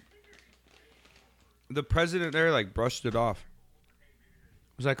 The president there, like, brushed it off.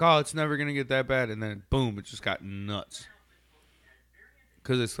 It was like, oh, it's never going to get that bad. And then, boom, it just got nuts.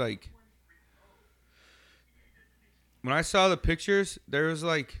 Because it's like, when I saw the pictures, there was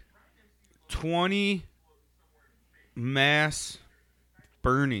like 20 mass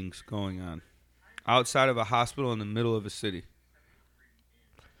burnings going on outside of a hospital in the middle of a city.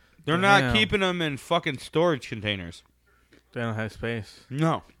 They're not Damn. keeping them in fucking storage containers. They don't have space.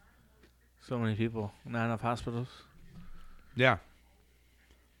 No. So many people. Not enough hospitals. Yeah.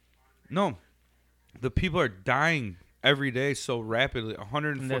 No. The people are dying every day so rapidly.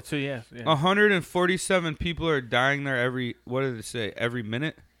 147 people are dying there every, what did it say, every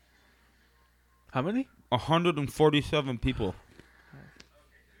minute? How many? 147 people.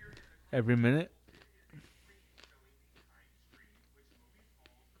 Every minute?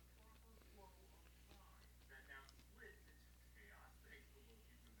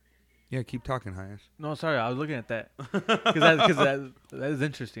 Yeah, keep talking, Hayes. No, sorry. I was looking at that. Because that is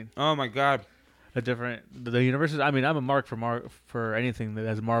interesting. Oh, my God. The universe is. I mean, I'm a mark for anything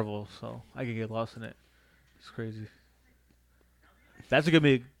that's Marvel, so I can get lost in it. It's crazy. That's a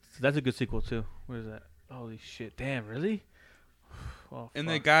good sequel too. Where is that? Holy shit! Damn, really? Oh, And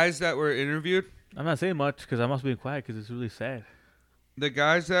fuck. the guys that were interviewed, I'm not saying much because I must be quiet because it's really sad. the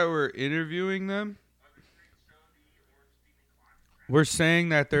guys that were interviewing them were saying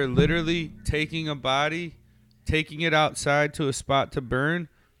that they're literally taking a body, taking it outside to a spot to burn,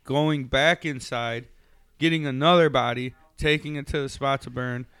 going back inside, getting another body, taking it to the spot to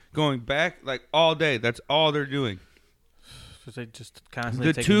burn, going back like all day. That's all they're doing. So they just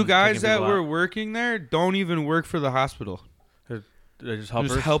constantly. The two guys taking that people were out. working there don't even work for the hospital. They're just They're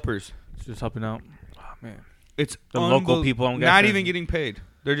helpers. just helpers. Just helping out. Oh man. It's The local people, I'm not guessing. even getting paid.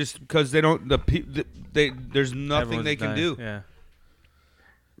 They're just because they don't. There's nothing Everyone's they can dying. do. Yeah.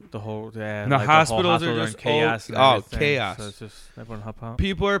 The whole yeah. The like hospitals the whole are hospitals just in chaos. And oh, everything. chaos. So it's just everyone help out.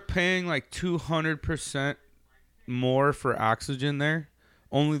 People are paying like 200% more for oxygen there.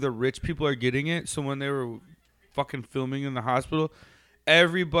 Only the rich people are getting it. So when they were fucking filming in the hospital,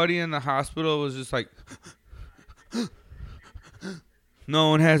 everybody in the hospital was just like, no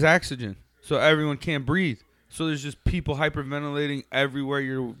one has oxygen. So everyone can't breathe. So there's just people hyperventilating everywhere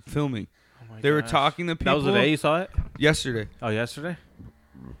you're filming. Oh my They were gosh. talking to people That was the day you saw it. yesterday. Oh, yesterday.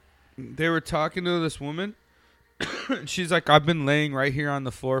 They were talking to this woman. She's like, I've been laying right here on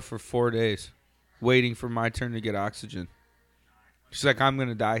the floor for 4 days, waiting for my turn to get oxygen. She's like, I'm going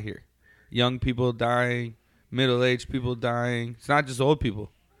to die here. Young people dying, middle-aged people dying. It's not just old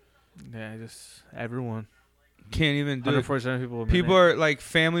people. Yeah, just everyone. Can't even do it. 147 people. People are like,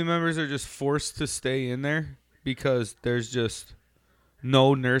 family members are just forced to stay in there because there's just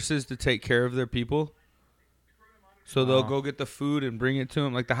no nurses to take care of their people. So they'll Wow. go get the food and bring it to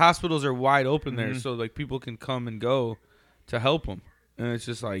them. Like the hospitals are wide open there, Mhm. so like people can come and go to help them. And it's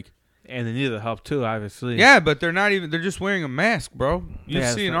just like, And they need the help too, obviously. yeah, but they're not even. They're just wearing a mask, bro. You've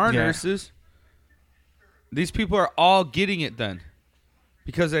Yeah, seen so- our yeah. nurses. These people are all getting it then,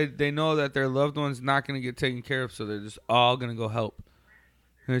 because they know that their loved one's not going to get taken care of, so they're just all going to go help.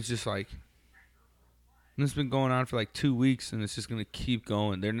 And it's just like, and it's been going on for like 2 weeks, and it's just going to keep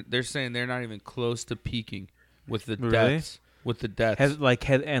going. They're saying they're not even close to peaking with the Really? deaths. With the deaths.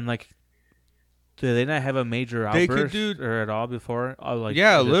 Do they not have a major They could outburst do- or at all before? Or like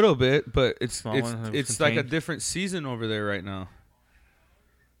yeah, a just- little bit, but it's Small it's one, it's like a contained. different season over there right now.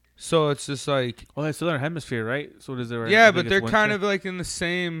 So it's just like, Oh, it's Southern Hemisphere, right? So what is there? yeah, but they're kind of like in the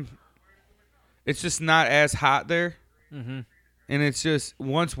same. It's just not as hot there, Mm-hmm. and it's just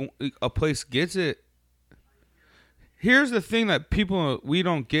once a place gets it. Here's the thing that we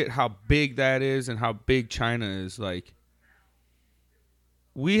don't get how big that is and how big China is. Like,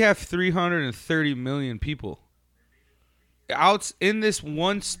 we have 330 million people. Out in this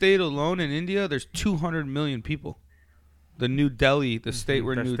one state alone in India, there's 200 million people. The New Delhi, the state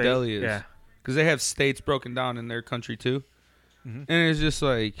where New Delhi is. Yeah. Because they have states broken down in their country too. Mhm. And it's just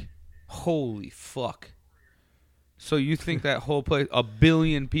like, holy fuck. So you think that whole place, 1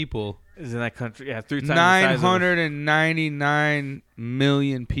 billion people, Is in that country? Yeah, 3 times the size of 999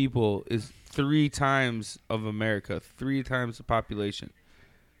 million people is 3 times of America, 3 times the population.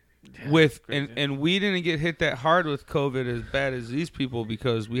 with crazy. and we didn't get hit that hard with COVID as bad as these people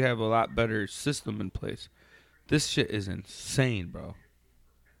because we have a lot better system in place. This shit is insane, bro.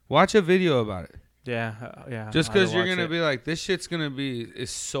 Watch a video about it. Yeah. Just I'll because you're watch gonna it. be like, this shit's gonna be is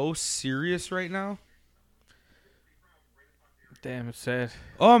so serious right now. Damn, it's sad.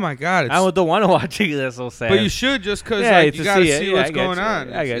 Oh my god, it's, I don't want to watch it. That's so sad. but you should just because Yeah, like, to you gotta see it. see Yeah, what's I get going you.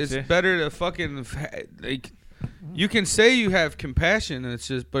 on. I get It's you. better to fucking like. You can say you have compassion,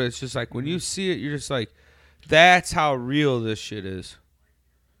 and but it's just like when you see it, you're just like, that's how real this shit is.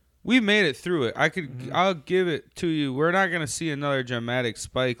 We made it through it. I'll give it to you. We're not gonna see another dramatic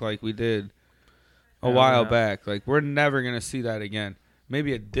spike like we did a Yeah, while yeah. back. Like we're never gonna see that again.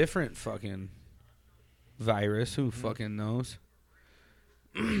 Maybe a different fucking virus. Who fucking knows?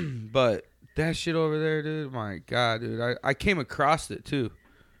 But that shit over there, dude. My god, dude. I came across it too.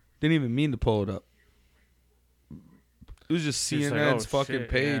 Didn't even mean to pull it up. It was just You're just like, CNN's oh, fucking shit,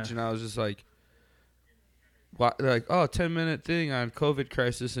 page, yeah. and I was just like, what? They're like, oh, 10-minute thing on COVID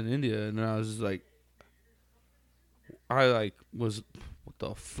crisis in India, and then I was just like, what the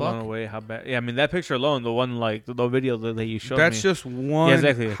Blown fuck? away how bad. Yeah, I mean that picture alone, the one like the video that you showed That's me. just one Yeah,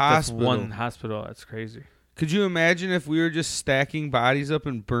 exactly. That's hospital. one hospital. That's crazy. Could you imagine if we were just stacking bodies up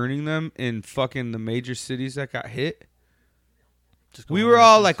and burning them in fucking the major cities that got hit? We were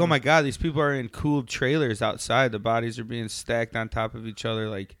all like, oh my god, these people are in cooled trailers outside. The bodies are being stacked on top of each other,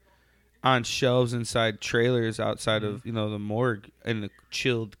 like on shelves inside trailers outside of, the morgue in the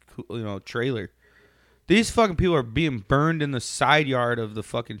chilled, trailer. These fucking people are being burned in the side yard of the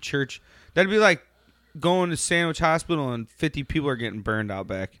fucking church. That'd be like going to Sandwich Hospital and 50 people are getting burned out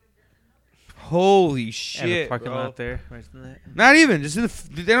back. Holy And shit, the parking bro. lot there. Imagine that. Not even, just in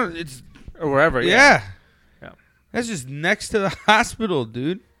they don't, it's, Or wherever. yeah. Yeah. That's just next to the hospital,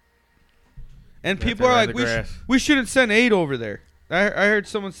 dude. And Yeah, people are around like, the grass. we shouldn't send aid over there. I heard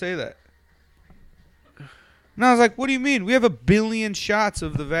someone say that. And I was like, what do you mean? We have 1 billion shots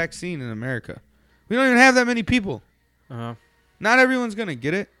of the vaccine in America. We don't even have that many people. Uh-huh. Not everyone's going to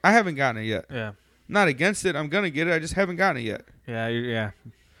get it. I haven't gotten it yet. Yeah. Not against it. I'm going to get it. I just haven't gotten it yet. Yeah.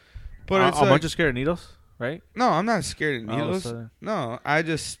 But it's a like, bunch of scared needles, right? no, I'm not scared of All of a needles. sudden. No,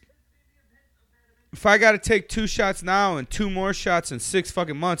 if I got to take 2 shots now and 2 more shots in 6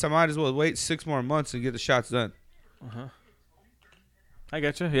 fucking months, I might as well wait 6 more months and get the shots done. Uh-huh. I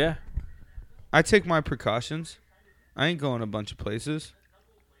get you. Yeah. I take my precautions. I ain't going a bunch of places.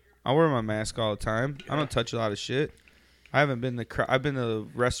 I wear my mask all the time. I don't touch a lot of shit. I haven't been I've been to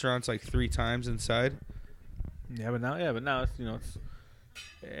restaurants like 3 times inside. Yeah, but now it's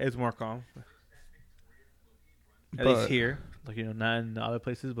it's more calm. At least But- here, like not in the other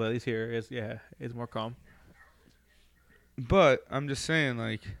places, but at least here it's more calm. But I'm just saying,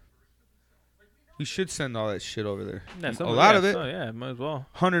 like, we should send all that shit over there. Yeah, A lot of it. So, yeah, might as well.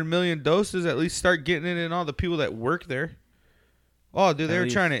 100 million doses. At least start getting it in all the people that work there. Oh, dude, they At were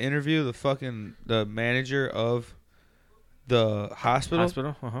least. trying to interview the manager of the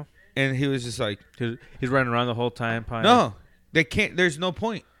hospital, Uh-huh. and he was just like, He's running around the whole time. Probably. no, they can't. There's no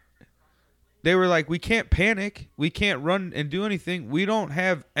point. They were like, we can't panic. We can't run and do anything. We don't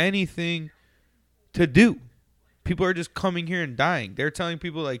have anything to do. People are just coming here and dying. They're telling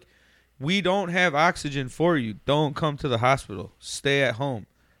people, like, we don't have oxygen for you. Don't come to the hospital. Stay at home.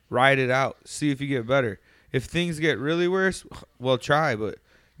 Ride it out. See if you get better. If things get really worse, well, try. But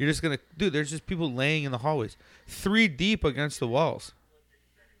you're just going to... Dude, there's just people laying in the hallways. 3 deep against the walls.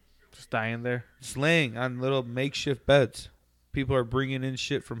 Just dying there. Just laying on little makeshift beds. People are bringing in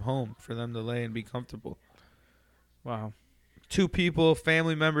shit from home for them to lay and be comfortable. Wow. 2 people,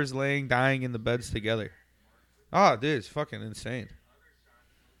 family members laying, dying in the beds together. Oh, dude, it's fucking insane.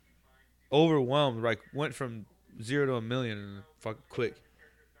 Overwhelmed, like, went from 0 to 1 million and fucking quick.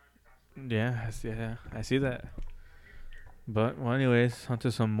 Yeah, I see that. But well, anyways, onto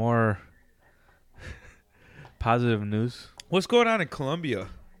some more positive news. What's going on in Colombia?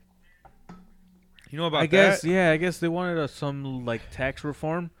 You know about I guess that? I guess they wanted some like tax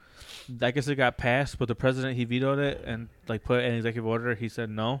reform. I guess it got passed, but the president he vetoed it and like put an executive order. He said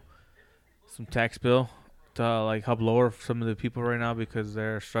no, some tax bill to like help lower some of the people right now because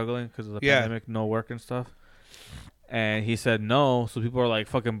they're struggling because of the Yeah. pandemic, no work and stuff. And he said no, so people are like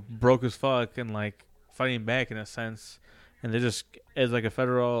fucking broke as fuck and like fighting back in a sense. And they just it's like a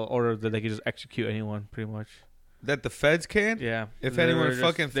federal order that they can just execute anyone pretty much. That the feds can? Yeah. If They anyone were just-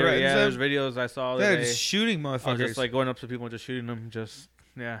 fucking they were- threatens yeah, them? there's videos I saw They're that just shooting I was motherfuckers. just like going up to people and just shooting them. Just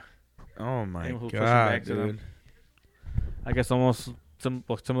yeah. oh my anyone who pushes god, back to them. dude. I guess almost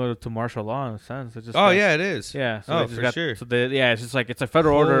similar to martial law in a sense. It just yeah, it is. Yeah. So Oh, they just for sure. So it's just like it's a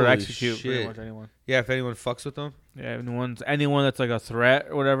federal order to Holy execute pretty shit. much anyone. Yeah, if anyone fucks with them. Yeah, anyone that's like a threat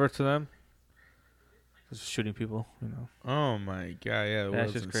or whatever to them, just shooting people. Oh my god, yeah, the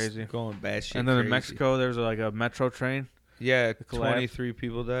That's world's just crazy. going batshit. And then in crazy. Mexico, there's like a metro train. Yeah, collapsed. 23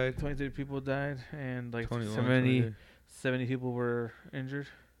 people died. 23 people died, and like 21, 70 people were injured.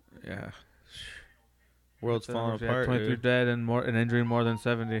 Yeah. World's So, falling yeah, apart. 23 Dude. dead and injuring more than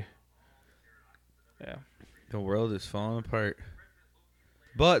 70. Yeah. The world is falling apart.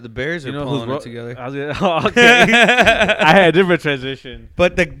 But the Bears are who's pulling it together. I was gonna, okay. I had a different transition.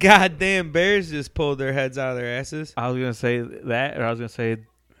 But the goddamn Bears just pulled their heads out of their asses. I was gonna say that, or I was gonna say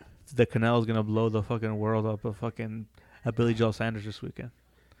the Canal is gonna blow the fucking world up a Billy Joel Sanders this weekend.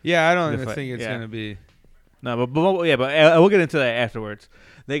 Yeah, I don't If even I- think it's yeah. going to be. No, but we'll get into that afterwards.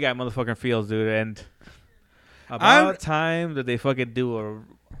 They got motherfucking Fields, dude, and about time that they fucking do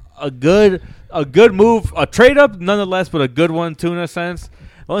a good move, a trade up nonetheless, but a good one too in a sense.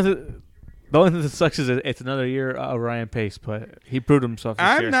 The only thing that sucks is it's another year of Ryan Pace, but he proved himself this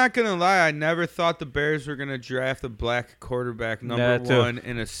year. I'm not going to lie. I never thought the Bears were going to draft a black quarterback number one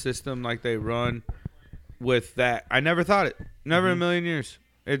in a system like they run with that. I never thought it. Never in a million years.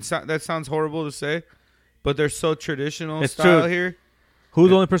 That sounds horrible to say, but they're so traditional style here. Who's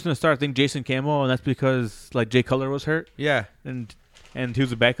the only person to start? I think Jason Campbell, and that's because like Jay Cutler was hurt. Yeah. And he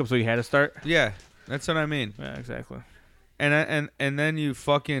was a backup, so he had to start. Yeah, that's what I mean. Yeah, exactly. And then you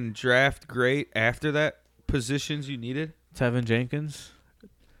fucking draft great after that positions you needed. Tevin Jenkins.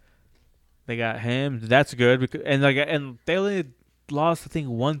 They got him. That's good and they only lost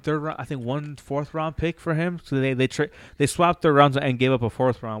one fourth round pick for him. So they swapped their rounds and gave up a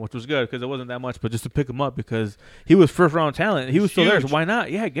fourth round, which was good because it wasn't that much, but just to pick him up because he was first round talent. He was still there, so why not?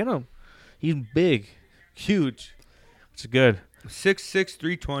 Yeah, get him. He's big, huge. It's good. 6'6",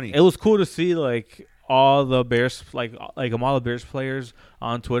 320. It was cool to see like all the Bears all the Bears players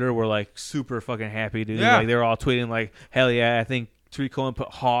on Twitter were like super fucking happy, dude. Yeah. Like they were all tweeting like, hell yeah. I think Tariq Cohen put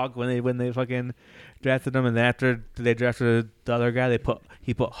hog when they fucking drafted him, and then after they drafted the other guy,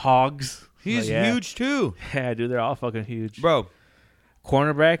 he put hogs. He's huge too. Yeah, dude, they're all fucking huge. Bro.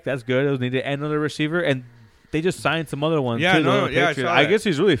 Cornerback, that's good. It was needed. And another receiver, and they just signed some other ones. Yeah, too, no, yeah, I saw that. I guess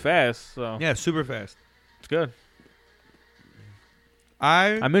he's really fast. So Yeah, super fast. it's good.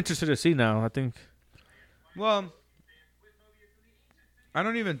 I'm interested to see now. I think. Well, I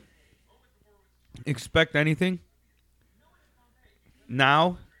don't even expect anything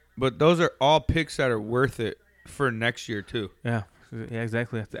now, but those are all picks that are worth it for next year too. Yeah,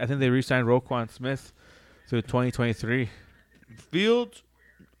 exactly. I think they re-signed Roquan Smith to 2023. Fields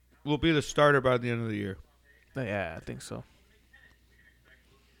will be the starter by the end of the year. Yeah, I think so.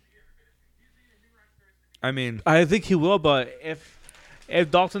 I mean, I think he will, but if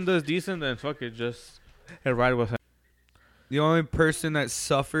Dalton does decent, then fuck it, just ride with him. the only person that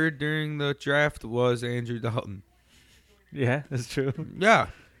suffered during the draft was Andrew Dalton. Yeah, that's true. Yeah.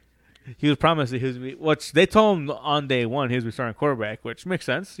 He was promised that he was, which they told him on day one he was the starting quarterback, which makes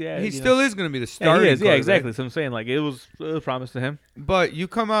sense. Yeah, He still is going to be the starting he is. Yeah, quarterback. exactly. So I'm saying like it was promised to him. But you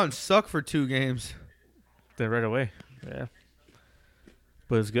come out and suck for 2 games. Then right away. Yeah.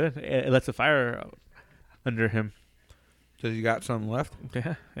 But it's good. It lets a fire under him. Does he got something left?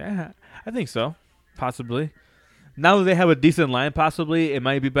 Yeah, I think so. Possibly. Now that they have a decent line, possibly it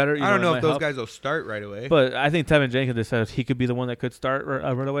might be better. I don't know if those help. guys will start right away. But I think Tevin Jenkins decided he could be the one that could start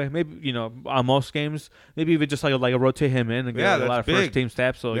right away. Maybe on most games, maybe even just like a rotate him in and get a lot of big. first team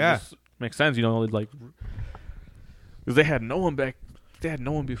snaps. So it just makes sense. Like because they had no one back. They had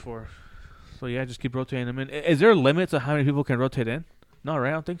no one before. So yeah, just keep rotating him in. Is there a limit to how many people can rotate in? No, right?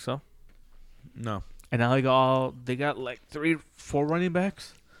 I don't think so. No. And now they got like 4 running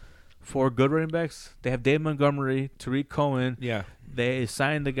backs. 4 good running backs. They have Dave Montgomery, Tariq Cohen. Yeah. They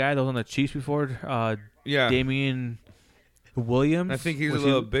signed the guy that was on the Chiefs before, Damian Williams. I think he's a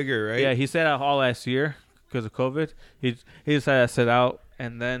little bigger, right? Yeah, he sat out all last year because of COVID. He decided to sit out,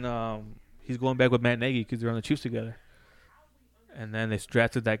 and then he's going back with Matt Nagy because they're on the Chiefs together. And then they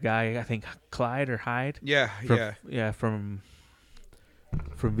drafted that guy, I think Clyde or Hyde. From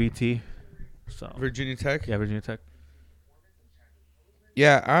VT. So Virginia Tech. Yeah, Virginia Tech.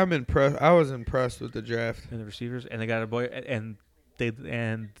 Yeah, I'm impressed. I was impressed with the draft And the receivers, and they got a boy, and they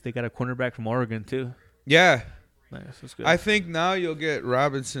got a cornerback from Oregon too. Yeah, Nice, that's good. I think now you'll get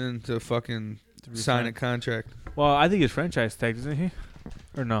Robinson to fucking sign a contract. Well, I think he's franchise tagged, isn't he?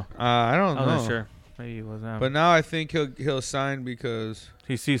 Or no? I don't know. I'm not sure. Maybe he was not. But now I think he'll sign because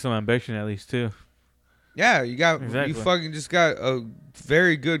he sees some ambition at least too. yeah, you Exactly. fucking just got a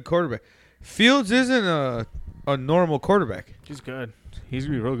very good quarterback. Fields isn't a a normal quarterback. He's good. He's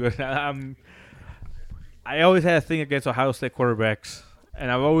gonna be real good. I always had a thing against Ohio State quarterbacks,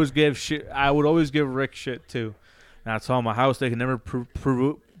 and I would always give Rick shit too. And I told him Ohio State can never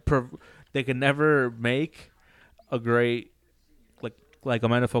they can never make a great like a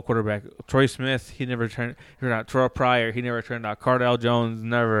NFL quarterback. Troy Smith, he never turned out. Terrell Pryor, he never turned out. Cardale Jones,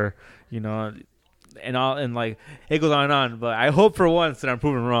 never. And like it goes on and on. But I hope for once that I'm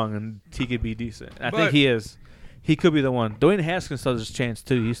proven wrong and he could be decent. I think he is. He could be the one. Dwayne Haskins still has a chance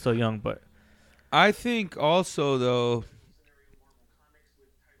too. He's still young, but I think also though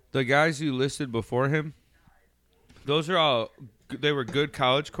the guys you listed before him, those are they were good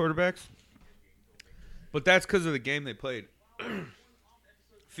college quarterbacks. But that's because of the game they played.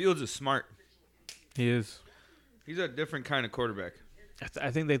 Fields is smart. He is. He's a different kind of quarterback.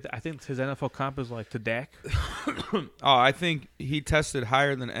 I think his NFL comp is like to Dak. I think he tested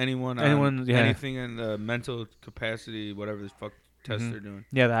higher than anyone on yeah. anything in the mental capacity, whatever the fuck test they're doing.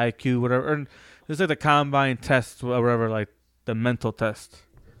 Yeah, the IQ, whatever. And it's like the combine test, whatever, like the mental test.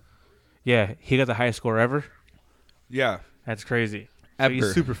 Yeah, he got the highest score ever. Yeah, that's crazy. Ever. So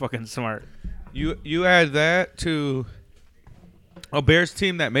he's super fucking smart. You add that to a Bears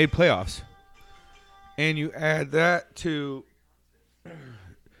team that made playoffs, and you add that to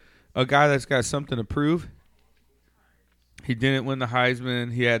a guy that's got something to prove. He didn't win the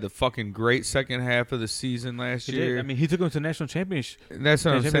Heisman. He had the fucking great second half of the season last year. I mean, he took him to the national championship. That's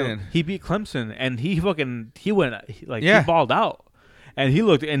what I'm saying. He beat Clemson, and he balled out, and he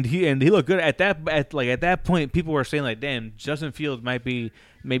looked good at that point. People were saying like, "Damn, Justin Fields might be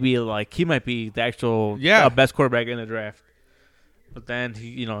the actual best quarterback in the draft." But then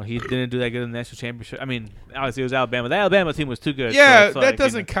he didn't do that good in the national championship. I mean, obviously it was Alabama. The Alabama team was too good. Yeah, so that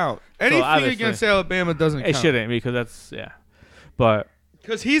doesn't count. Anything against Alabama doesn't count. It shouldn't because but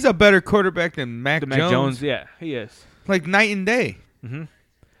because he's a better quarterback than Mac Jones. Yeah, he is. Like night and day. Mm-hmm.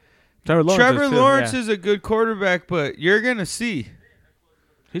 Trevor Lawrence is a good quarterback, but you're gonna see.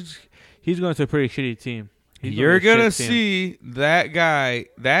 He's going to a pretty shitty team. You're gonna see that guy.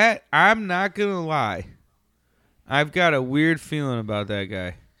 That I'm not gonna lie. I've got a weird feeling about that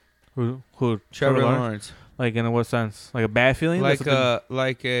guy. Who? Trevor Lawrence. Like in what sense? Like a bad feeling? Like a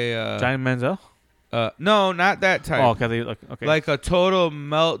Johnny Manziel? No, not that type. Oh, okay. Like a total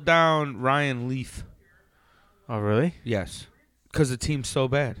meltdown Ryan Leaf. Oh, really? Yes. Because the team's so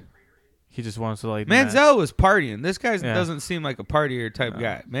bad. He just wants to like. Manziel was partying. This guy doesn't seem like a partier type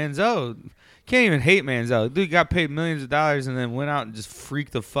guy. Manziel, can't even hate Manziel. Dude got paid millions of dollars and then went out and just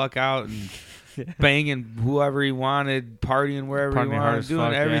freaked the fuck out and banging whoever he wanted, partying wherever he wanted,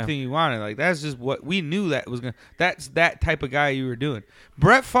 doing everything he wanted. Like that's just what we knew that was gonna. That's that type of guy you were doing.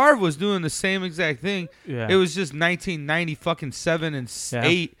 Brett Favre was doing the same exact thing. Yeah. It was just 1997 and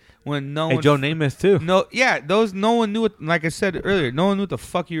 8 when no one. Joe Namath too. No one knew it. Like I said earlier, no one knew what the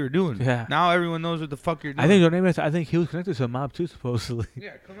fuck you were doing. Yeah. Now everyone knows what the fuck you're doing. I think Joe Namath. I think he was connected to a mob too, supposedly.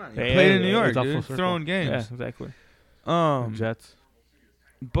 Yeah, come on. He played in New York, dude, throwing games. Yeah, exactly. Jets.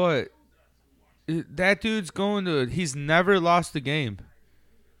 But that dude's going to. He's never lost a game.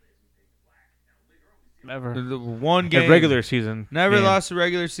 Never. The one game. The regular season. Never lost a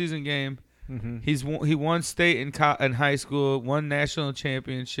regular season game. Mm-hmm. He won state in high school. Won national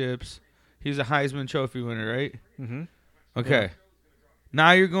championships. He's a Heisman Trophy winner, right? Mm-hmm. Okay. Yeah.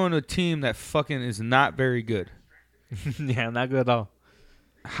 Now you're going to a team that fucking is not very good. Yeah, not good at all.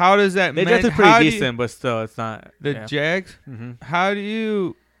 How does that? They're pretty decent, but still, it's not. The Jags. Mm-hmm. How do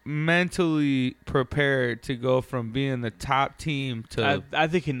you mentally prepare to go from being the top team to? I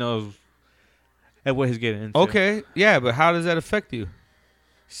think he knows at what he's getting into. Okay, yeah, but how does that affect you?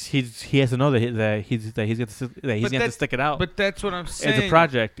 He has to know that he's got to stick it out. But that's what I'm saying. It's a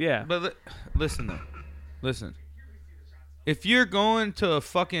project, yeah. But listen though, listen. If you're going to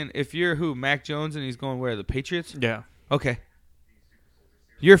if you're Mac Jones and he's going where, the Patriots? Yeah. Okay.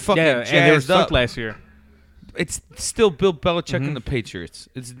 You're fucking jazzed and they were stuck up. last year. It's still Bill Belichick and the Patriots.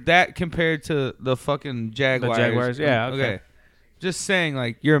 It's that compared to the fucking Jaguars. The Jaguars, yeah. Okay. Just saying,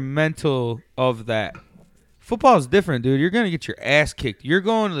 like, your mental of that. Football is different, dude. You're going to get your ass kicked. You're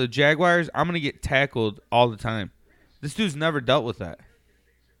going to the Jaguars, I'm going to get tackled all the time. This dude's never dealt with that.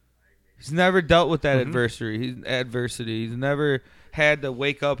 He's never dealt with that adversity. He's never had to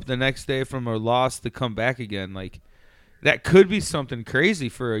wake up the next day from a loss to come back again. Like, that could be something crazy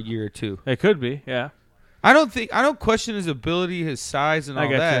for a year or two. It could be, yeah. I don't question his ability, his size, and all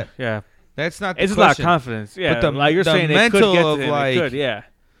that. You. Yeah. That's not the question. It's a lot of confidence. Yeah. But like you're saying, it could get to him. It could, yeah.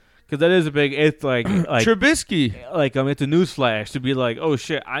 Because that is a big. It's like Trubisky. Like it's a newsflash to be like, oh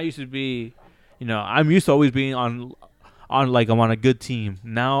shit, I used to be, I'm used to always being on like I'm on a good team.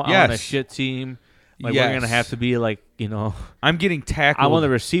 Now I'm on a shit team. Like we're gonna have to be like, I'm getting tackled. I'm on the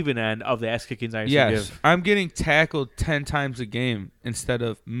receiving end of the ass kickings I used to give. I'm getting tackled 10 times a game instead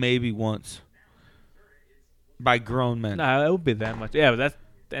of maybe once by grown men. Nah, it would be that much. Yeah, but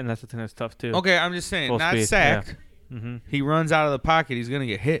that's the thing that's tough too. Okay, I'm just saying, Full not speed, sacked. yeah. Mm-hmm. He runs out of the pocket. He's gonna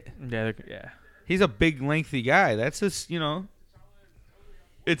get hit. Yeah. He's a big, lengthy guy. That's just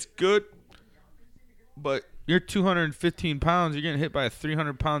it's good, but you're 215 pounds. You're getting hit by a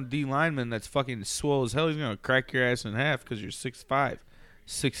 300-pound D lineman that's fucking swole as hell. He's gonna crack your ass in half because you're 6'5",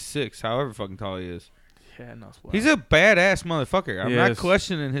 6'6", however fucking tall he is. Yeah, no. He's a badass motherfucker. I'm not Yes.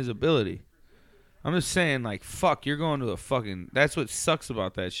 questioning his ability. I'm just saying, like, fuck, you're going to a fucking. That's what sucks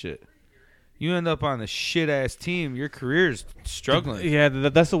about that shit. You end up on a shit ass team. Your career's struggling. Yeah,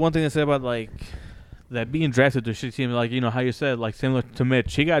 that's the one thing I say about like that being drafted to a shit team. Like how you said, like similar to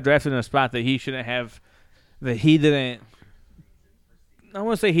Mitch, he got drafted in a spot that he shouldn't have. That he didn't. I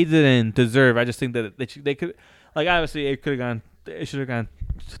want to say he didn't deserve. I just think that they could, like, obviously it could have gone. It should have gone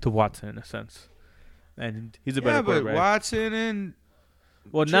to Watson in a sense, and he's a better quarterback. But Watson and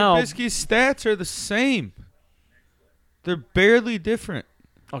now Trubisky's stats are the same. They're barely different.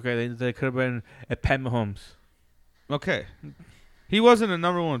 Okay, they could have been at Pat Mahomes. Okay, he wasn't a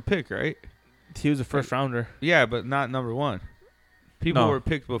number one pick, right? He was a first rounder. Yeah, but not number one. People were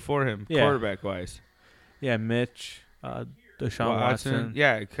picked before him, quarterback wise. Yeah, Mitch, Deshaun Watson.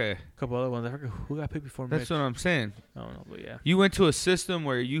 Yeah, okay. A couple other ones. I forget who got picked before Mitch. That's what I'm saying. I don't know, but yeah. You went to a system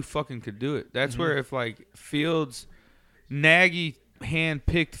where you fucking could do it. That's where if, like, Fields, Nagy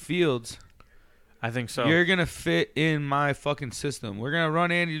hand-picked Fields, I think so. You're going to fit in my fucking system. We're going to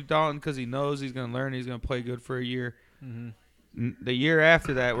run Andy Dalton because he knows he's going to learn. He's going to play good for a year. Mm-hmm. The year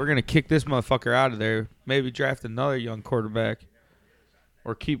after that, we're going to kick this motherfucker out of there. Maybe draft another young quarterback.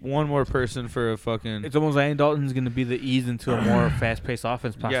 Or keep one more person for a fucking. It's almost like Andy Dalton's going to be the ease into a more fast-paced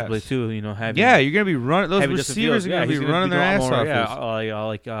offense, possibly too. You're going to be running. Those receivers are going to be running their ass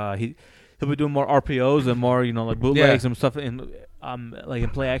off. He'll be doing more RPOs and more, like bootlegs and stuff, in like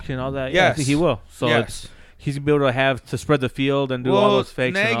in play action and all that. Yeah, I think he will. So he's going to be able to have to spread the field and do all those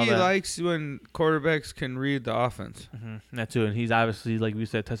fakes. Nagy and all that. likes when quarterbacks can read the offense. Mm-hmm. That too, and he's obviously, like we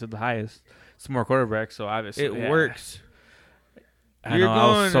said, tested the highest. It's more quarterback, so obviously it works. I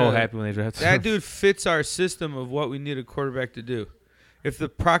was so happy when they drafted that dude fits our system of what we need a quarterback to do. If the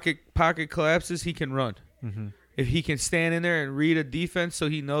pocket collapses, he can run. Mm-hmm. If he can stand in there and read a defense so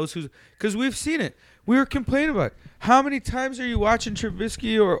he knows who's... Because we've seen it. We were complaining about it. How many times are you watching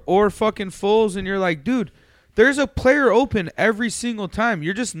Trubisky or fucking Foles and you're like, dude, there's a player open every single time.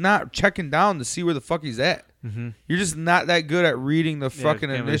 You're just not checking down to see where the fuck he's at. Mm-hmm. You're just not that good at reading the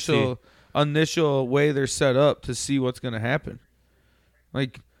fucking initial way they're set up to see what's going to happen.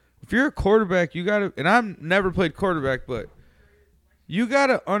 Like, if you're a quarterback, you got to... And I've never played quarterback, but... You got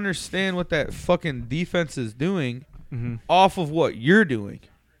to understand what that fucking defense is doing off of what you're doing.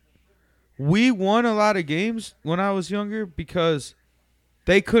 We won a lot of games when I was younger because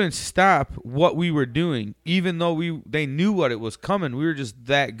they couldn't stop what we were doing, even though they knew what it was coming. We were just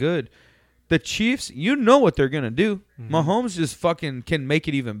that good. The Chiefs, you know what they're going to do. Mm-hmm. Mahomes just fucking can make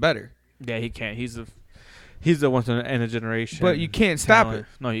it even better. Yeah, he can't. He's the one in a generation. But you can't stop it.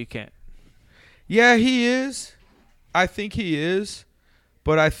 No, you can't. Yeah, he is. I think he is.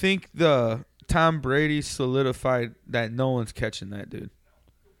 But I think the Tom Brady solidified that no one's catching that dude.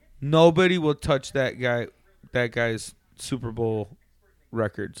 Nobody will touch that guy's Super Bowl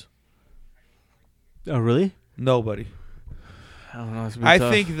records. Oh, really? Nobody. I don't know. I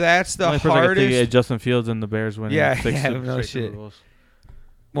think that's the hardest. Justin Fields and the Bears winning. No shit.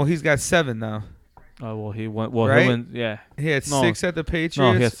 Well, he's got 7 now. Oh, well, he won. Well, right? He went, yeah. He had 6 at the Patriots.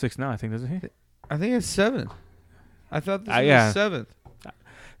 No, he has 6 now, I think, doesn't he? I think it's 7. I thought this was 7th.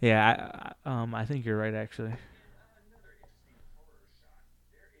 Yeah, I think you're right, actually.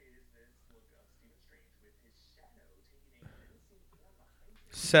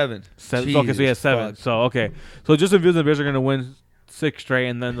 Seven. Okay, so he has 7. Fuck. So, okay. So, Justin Fields and the Bears are going to win 6 straight,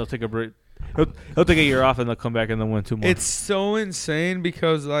 and then they'll take a break. He'll take a year off, and they'll come back and then win 2 more. It's so insane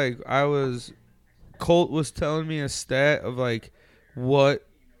because, like, Colt was telling me a stat of, like, what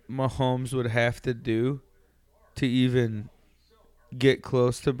Mahomes would have to do to even get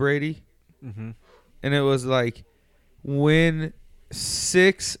close to Brady. Mm-hmm. And it was like win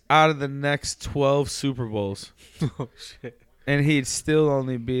 6 out of the next 12 Super Bowls. Oh, shit. And he'd still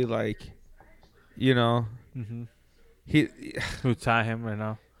only be like, mm-hmm. He would tie him right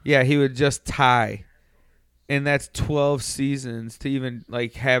now. Yeah, he would just tie. And that's 12 seasons to even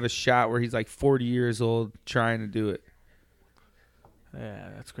like have a shot where he's like 40 years old trying to do it. Yeah,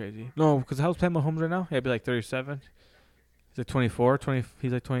 that's crazy. No, because how's Pat Mahomes right now? He'd be like 37. He's like 24, 20.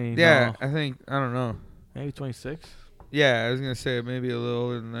 He's like 20. Yeah, No, I don't know. maybe 26. Yeah, I was gonna say maybe a little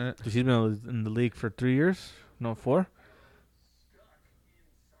older than that. He's been in the league for 3 years. No, 4.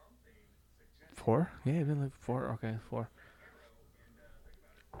 4? Yeah, he's been like 4. Okay, 4.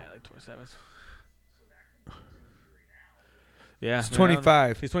 Yeah, like 27. Yeah, He's man,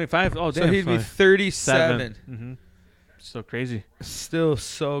 25. He's 25. Oh, damn. So he'd be 37. Mm-hmm. So crazy. Still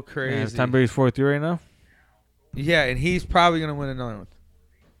so Yeah, crazy. Tom Brady's 43 right now. Yeah, and he's probably gonna win another one.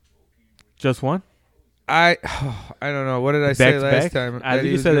 Just one. I don't know. What did I say Back to last back? time? I That think he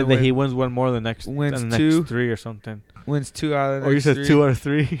you was said gonna that he win- wins one more than next. Wins than the 2? next 3 or something. wins 2 out of the Or you next said 3. 2 out of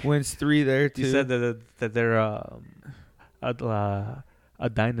 3. Wins 3 there too. You said that they're a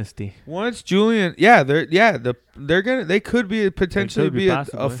dynasty. Once Julian, they could be potentially They could be be a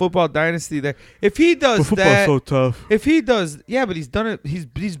possibly. football dynasty there. If he does Football's that, so tough. if he does, yeah, but he's done it. He's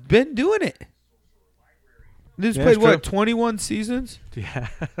been doing it. He's Yeah, played it's what true. 21 seasons, Yeah,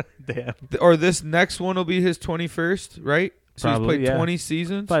 damn. or this next one will be his 21st, right? So Probably, he's played yeah. 20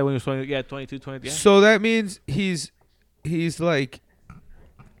 seasons. Probably when he was 20. Yeah, 22, 20. Yeah. So that means he's like,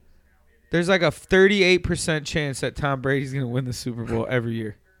 there's like a 38% chance that Tom Brady's gonna win the Super Bowl every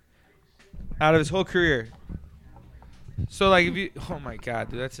year out of his whole career. So like, if you, oh my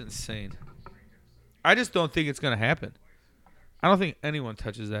god, dude, that's insane. I just don't think it's gonna happen. I don't think anyone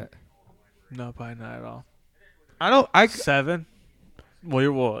touches that. No, probably not at all. I 7.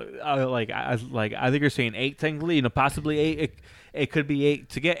 Well, I think you're saying 8 technically. Possibly 8. It could be 8.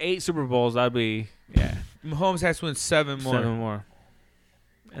 To get 8 Super Bowls, that'd be Mahomes has to win 7 more. 7 more.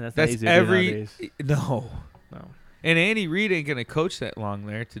 And that's not That's easy to do every nowadays. no. No. And Andy Reid ain't gonna coach that long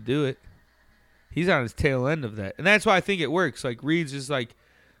there to do it. He's on his tail end of that, and that's why I think it works. Like Reid's just like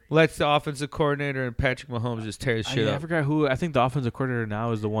lets the offensive coordinator and Patrick Mahomes just tear his shit I up. forgot who. I think the offensive coordinator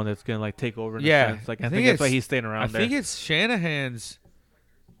now is the one that's gonna like take over. In Yeah. a sense. Like I I think think that's why it's- he's staying around I there. think it's Shanahan's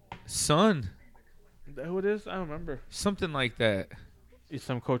son, Is that who it is? I don't remember. something like that. Is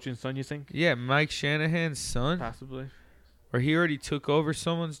some coaching son? You think? Yeah, Mike Shanahan's son, Possibly. or he already took over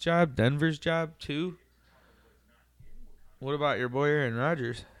someone's job, Denver's job too. What about your boy Aaron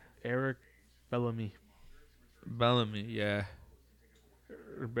Rodgers? Eric Bellamy Bellamy, yeah.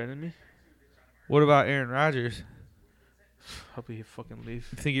 or Bellamy. What about Aaron Rodgers? Hope he fucking leaves.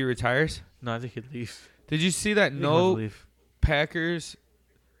 You think he retires? No, I think he leaves. Did you see that I think he no must leave. Packers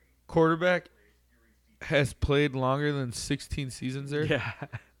quarterback has played longer than 16 seasons there? Yeah.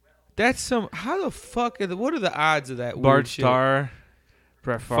 That's some. How the fuck? What are the odds of that? Bart weird shit? Starr,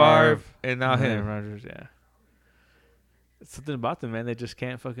 Brett Favre, Favre, and now and him. Aaron Rodgers. Yeah. It's something about them, man. They just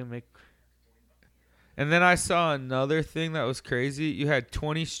can't fucking make. And then I saw another thing that was crazy. You had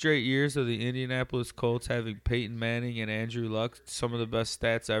 20 straight years of the Indianapolis Colts having Peyton Manning and Andrew Luck, some of the best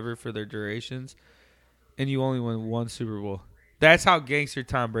stats ever for their durations, and you only won 1 Super Bowl. That's how gangster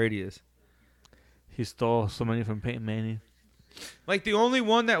Tom Brady is. He stole so many from Peyton Manning. Like, the only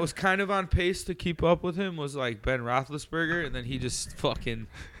one that was kind of on pace to keep up with him was, like, Ben Roethlisberger, and then he just fucking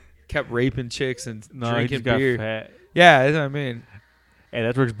kept raping chicks and No, he drinking just got beer. fat. Yeah, that's what I mean. Hey,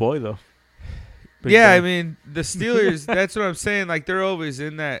 that's Rick's boy though. Big Yeah, Ben. I mean, the Steelers, that's what I'm saying. Like, they're always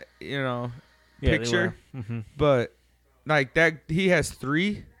in that, picture. Mm-hmm. But, like, that he has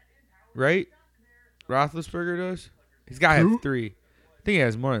 3, right? Roethlisberger does? He's got to 2? have 3. I think he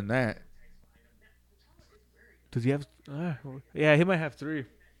has more than that. Does he have? Yeah, he might have 3.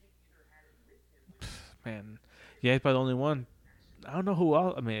 Man, yeah, he's probably the only one. I don't know who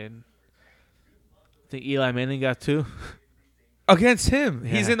else. I mean, I think Eli Manning got 2. Against him.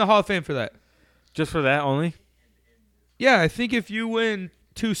 He's Yeah. in the Hall of Fame for that. Just for that only. Yeah, I think if you win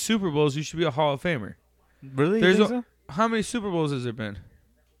 2 Super Bowls, you should be a Hall of Famer. Really? There's You think How many Super Bowls has there been?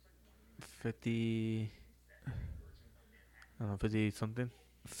 so? 50. I don't know, 50 something.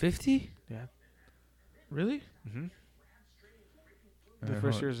 50? Yeah. Really? Mm-hmm. All The right,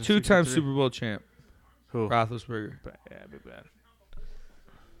 first hold year's on. in 2-time 63. Super Bowl champ, Who? Roethlisberger. Yeah, Big Ben.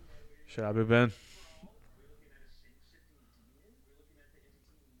 Shout out Big Ben.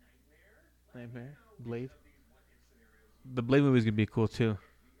 Nightmare. Blade. The Blade movie's gonna be cool too.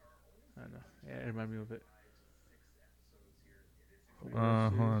 I don't know. Yeah, it reminded me of it.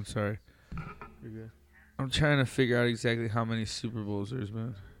 Hold on, sorry. You're good. I'm trying to figure out exactly how many Super Bowls there's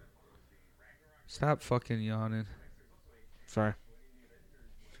been. Stop fucking yawning. Sorry.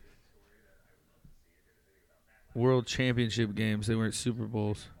 World Championship games, they weren't Super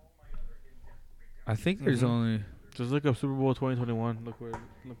Bowls. I think there's Mhm. only... Just look up Super Bowl 2021. Look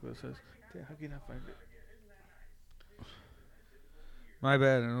what it says. Damn, how can you not find it? My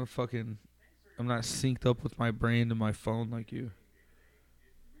bad, I'm not synced up with my brain to my phone like you.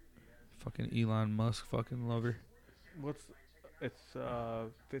 Fucking Elon Musk fucking lover. What's It's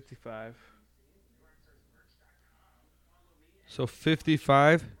 55. So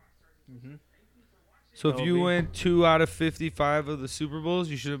 55. Mm-hmm. So if you LB. win 2 out of 55 of the Super Bowls,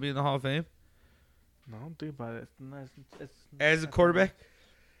 you shouldn't be in the Hall of Fame No, don't think about it. It's nice. It's as a quarterback.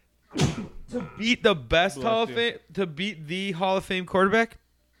 To beat the best Bless Hall of you. Fame, to beat the Hall of Fame quarterback,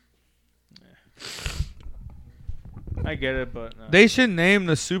 I get it, but no. they should name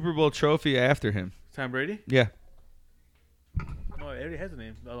the Super Bowl trophy after him. Tom Brady? Yeah, No, he already has a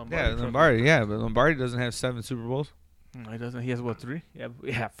name. The yeah, trophy. Lombardi. Yeah, but Lombardi doesn't have 7 Super Bowls. No, he doesn't. He has what, 3?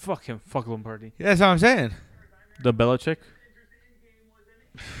 Yeah. Fuck him. Fuck Lombardi. Yeah, that's what I'm saying. The Belichick.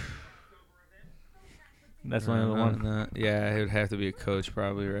 That's only the one. No. Yeah, it would have to be a coach,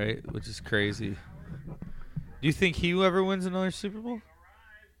 probably, right? Which is crazy. Do you think he ever wins another Super Bowl?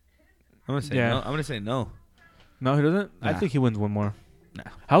 I'm gonna say Yeah. no. I'm gonna say no. No, he doesn't. I Nah. think he wins one more. Nah.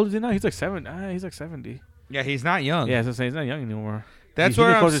 How old is he now? He's like 7. He's like 70. Yeah, he's not young. Yeah, I was gonna say he's not young anymore. That's He's what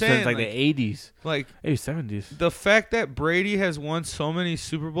been I'm coaching saying. Since like the 80s, like 70s. the fact that Brady has won so many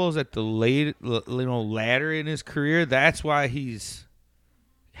Super Bowls at the ladder in his career. That's why he's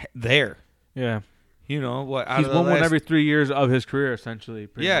there. Yeah, You know what? out he's of the won one last- every 3 years of his career, essentially.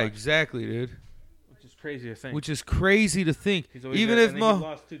 pretty Yeah, much. exactly, dude. Which is crazy to think. Which is crazy to think. He's always Even there, if and then he Mo-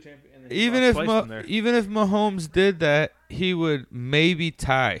 lost 2 and then he lost twice from there. even if Mahomes did that, he would maybe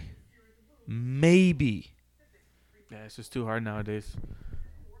tie. Maybe. Yeah, it's just too hard nowadays.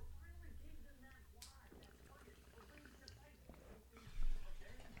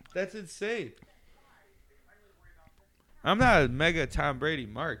 That's insane. I'm not a mega Tom Brady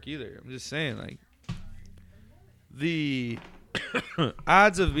mark either. I'm just saying, like, the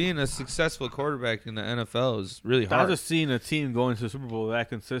odds of being a successful quarterback in the NFL is really I hard. just seeing a team going to the Super Bowl that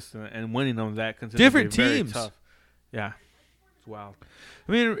consistent and winning them that consistent. Different very teams. Tough. Yeah, it's wild.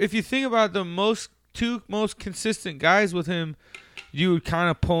 I mean, if you think about the two most consistent guys with him, you would kind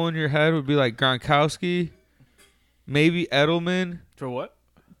of pull in your head would be like Gronkowski, maybe Edelman, For what?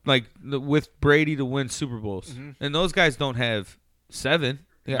 like with Brady to win Super Bowls. Mhm. And those guys don't have 7.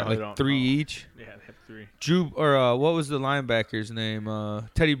 They got No, they like don't. 3 No. each. Yeah, they have 3. Drew what was the linebacker's name?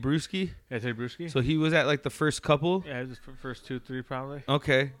 Teddy Bruschi. Yeah, Teddy Bruschi. So he was at like the first couple. Yeah, his first 2, 3 probably.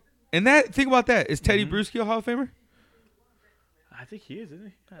 Okay. And that think about that. Is Teddy Mhm. Bruschi a Hall of Famer? I think he is, isn't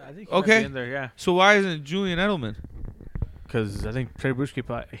he? I think he Okay. might be in there, yeah. So why isn't Julian Edelman? Because I think Teddy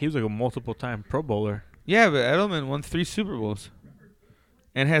Bruschi, he was like a multiple-time Pro Bowler. Yeah, but Edelman won 3 Super Bowls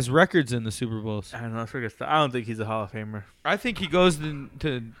and has records in the Super Bowls. I don't know. I don't think he's a Hall of Famer. I think he goes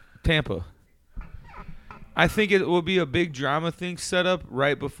to Tampa. I think it will be a big drama thing set up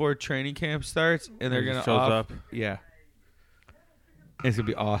right before training camp starts, and they're He gonna shows up. Yeah, it's gonna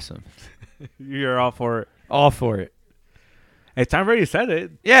be awesome. You're all for it. All for it. Hey, Tom Brady said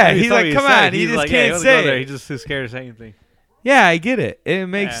it. Yeah, He he's told like, me come said it. on, he He's just like, can't doesn't say go there. it. He's just too scared to say anything. Yeah, I get it. It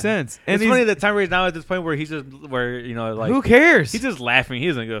makes Yeah. sense. And It's he's- funny that Tom Brady's now at this point where he's just like who cares? he's just laughing. He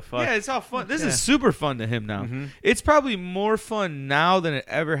doesn't give a fuck. Yeah, it's all fun. This Yeah. is super fun to him now. Mhm. It's probably more fun now than it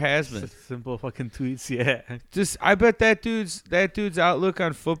ever has been. Just simple fucking tweets. Yeah. Just I bet that dude's outlook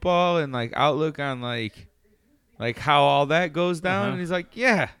on football and like outlook on like how all that goes down, Uh-huh. and he's like,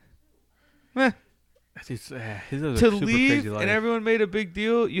 yeah, meh. He's a To super leave crazy life. and everyone made a big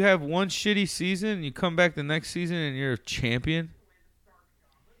deal. You have one shitty season, and you come back the next season and you're a champion.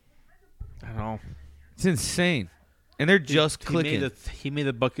 I don't know. It's insane, and they're just clicking. He made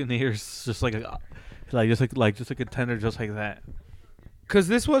the Buccaneers just like a contender just like that. Because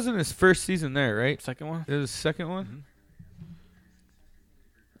this wasn't his first season there, right? Second one. It was his second one. Mhm.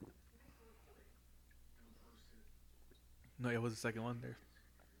 No, it was the second one there.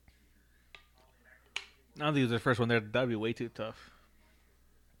 I don't think it was the first one there. That'd be way too tough.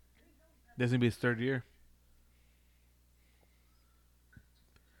 This is gonna be his 3rd year.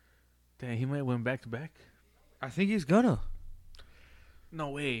 Dang, he might win back to back. I think he's gonna. No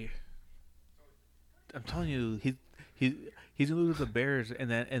way. I'm telling you, he's gonna lose to the Bears and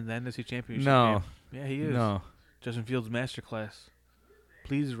then NFC Championship. No, game. Yeah, he is. no. Justin Fields masterclass.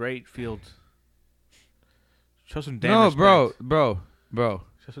 Please rate Fields. Show some damn No, respect. bro.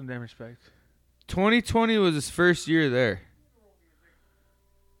 Show some damn respect. 2020 was his first year there.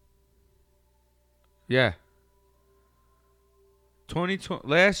 Yeah. 2020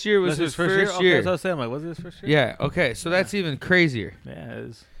 last year was his first Okay, year. that's what I was saying. I'm like, was it his first year? Yeah, okay. So that's even crazier. Yeah, it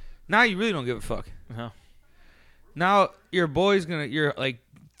is. Now you really don't give a fuck. Uh-huh. Now your boy's gonna your like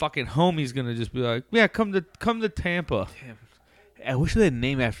fucking homie's gonna just be like, yeah, come to Tampa. Damn. I wish they had a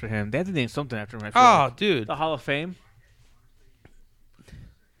name after him. They had to name something after him. I feel Oh, like. dude. The Hall of Fame.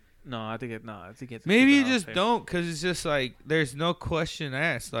 No, I think it's Maybe the you Hall of just Fame. don't, because it's just like there's no question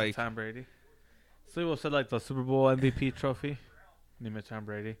asked. Like, Tom Brady. So people said like the Super Bowl MVP trophy. Name it Tom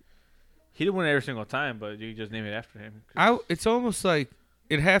Brady. He didn't win every single time, but you just name it after him. It's almost like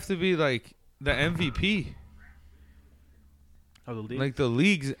it'd have to be like the MVP. Of the league? Like the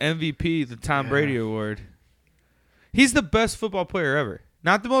league's MVP, the Tom Brady Award. He's the best football player ever.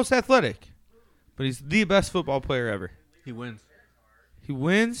 Not the most athletic, but he's the best football player ever. He wins. He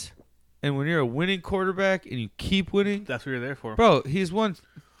wins, and when you're a winning quarterback and you keep winning, that's what you're there for. Bro, he's won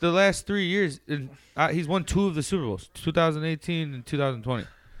the last 3 years. He's won 2 of the Super Bowls, 2018 and 2020.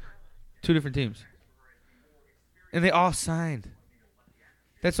 2 different teams. And they all signed.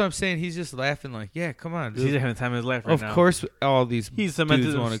 That's what I'm saying. He's just laughing like, yeah, come on, dude. He's having the time of his life right now. Of course, all these dudes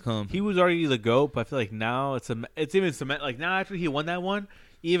want to come. He was already the GOAT, but I feel like now it's even cement. Like now after he won that one,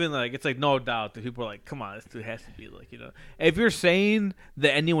 even like it's like no doubt that people are like, come on, this dude has to be like, If you're saying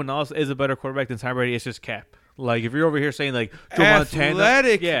that anyone else is a better quarterback than Tom Brady, it's just cap. Like if you're over here saying like Joe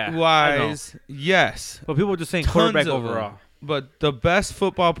athletic Montana, wise, yes. But people are just saying Tons quarterback of overall. Them. But the best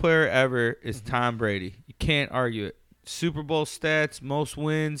football player ever is Tom Brady. You can't argue it. Super Bowl stats, most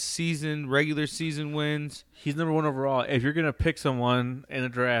wins, regular season wins. He's number 1 overall. If you're gonna pick someone in a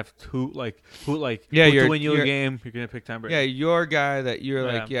draft who to win you a game, you're gonna pick Tom Brady. Yeah, your guy that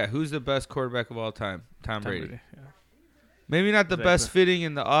you're who's the best quarterback of all time? Tom Brady. Yeah. Maybe not the best fitting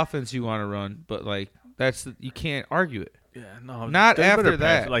in the offense you want to run, but like you can't argue it. Yeah, no, not after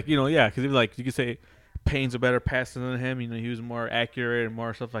that. Because you could say Payne's a better passer than him. He was more accurate and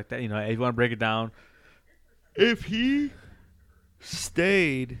more stuff like that. If you want to break it down. If he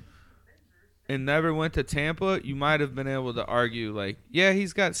stayed and never went to Tampa, you might have been able to argue like, yeah,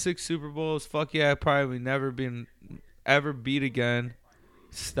 he's got 6 Super Bowls. Fuck yeah, probably never been ever beat again.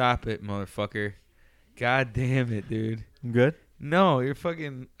 Stop it, motherfucker. God damn it, dude. I'm good? No, you're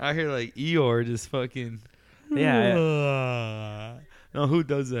fucking out here like Eeyore just fucking. Yeah. No, who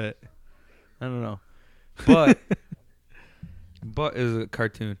does that? I don't know. But is a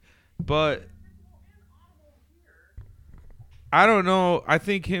cartoon. But I don't know. I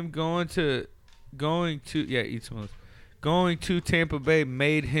think him going to eat some of those. Going to Tampa Bay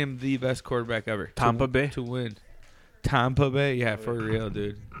made him the best quarterback ever. Tampa Bay to win. Tampa Bay, yeah, for real,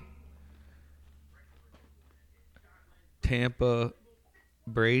 dude. Tampa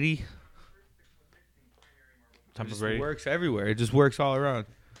Brady. Tampa It Brady works everywhere. It just works all around.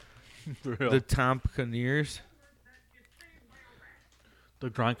 For real. The Tompkiniers. The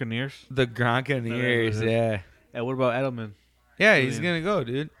Gronkaneers. The Gronkaneers, yeah. And what about Edelman? Yeah, he's going to go,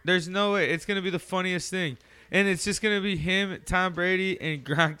 dude. There's no way. It's going to be the funniest thing. And it's just going to be him, Tom Brady, and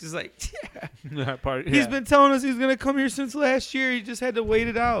Gronk just like, yeah. He's been telling us he's going to come here since last year. He just had to wait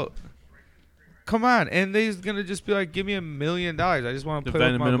it out. Come on. And he's going to just be like, give me $1 million. I just want to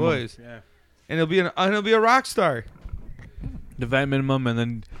play with my boys. Yeah. And he'll be a rock star. The vet minimum, and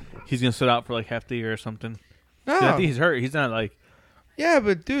then he's going to sit out for like half the year or something. No. I think he's hurt. He's not like. Yeah,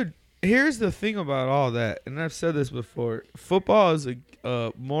 but dude, here's the thing about all that, and I've said this before. Football is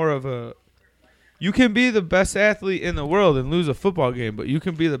more of a. You can be the best athlete in the world and lose a football game, but you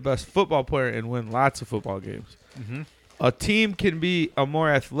can be the best football player and win lots of football games. Mm-hmm. A team can be a more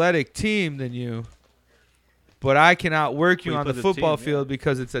athletic team than you, but I can outwork you on the football field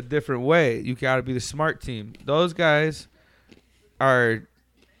because it's a different way. You got to be the smart team. Those guys are,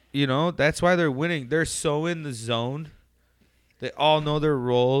 that's why they're winning. They're so in the zone. They all know their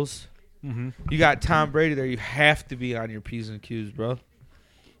roles. Mm-hmm. You got Tom Brady there. You have to be on your P's and Q's, bro.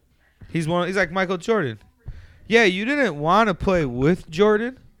 He's like Michael Jordan. Yeah, you didn't want to play with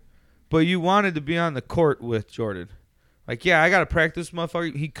Jordan, but you wanted to be on the court with Jordan. Like, yeah, I got to practice,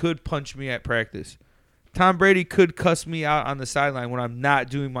 motherfucker. He could punch me at practice. Tom Brady could cuss me out on the sideline when I'm not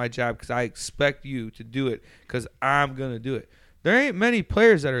doing my job because I expect you to do it because I'm going to do it. There ain't many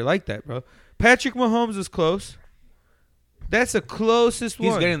players that are like that, bro. Patrick Mahomes is close. That's the closest one.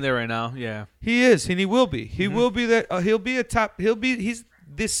 He's getting there right now, yeah. He is, and he will be. He will be that. He'll be a top. He's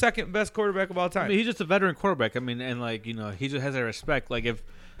the second best quarterback of all time. I mean, he's just a veteran quarterback. I mean, and he just has that respect. Like if.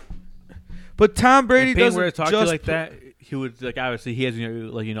 But Tom Brady doesn't were to talk to just you like that. He would obviously he has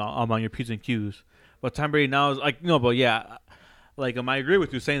I'm on your P's and Q's. But Tom Brady now is I agree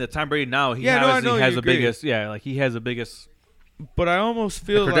with you saying that Tom Brady now he has the biggest he has the biggest. But I almost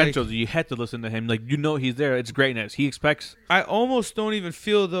feel credentials. like you had to listen to him. Like he's there. It's greatness. He expects. I almost don't even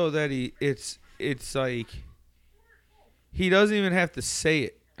feel though that it's like he doesn't even have to say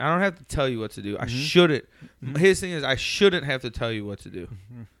it. I don't have to tell you what to do. I shouldn't. His thing is I shouldn't have to tell you what to do.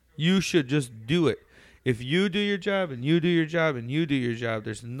 You should just do it. If you do your job and you do your job and you do your job,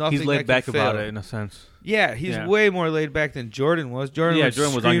 there's nothing. He's laid back that can about fail. it in a sense. Yeah, he's way more laid back than Jordan was. Jordan was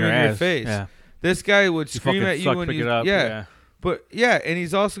on your in ass. your face. Yeah. This guy would scream at you when you yeah. But yeah, and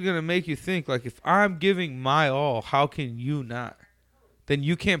he's also gonna make you think like if I'm giving my all, how can you not? then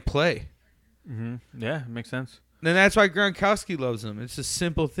you can't play. Yeah, makes sense. And that's why Gronkowski loves him. It's a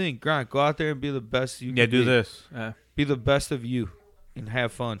simple thing. Gronk, go out there and be the best you can do be. this. Yeah. Be the best of you and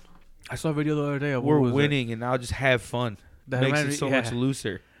have fun. I saw a video the other day. We're winning, and now just have fun. That makes it so much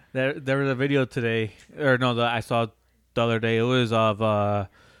looser. There was a video today, I saw the other day. It was of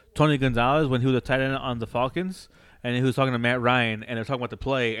Tony Gonzalez when he was a tight end on the Falcons, and he was talking to Matt Ryan, and they're talking about the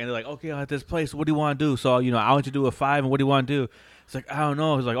play, and they're like, okay, at this place, what do you want to do? So, I want you to do a 5, and what do you want to do? It's like, I don't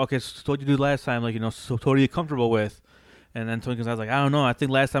know. He's like, okay, so what did you do last time? Like, so what are you comfortable with? And then Tony Gonzalez was like, I don't know. I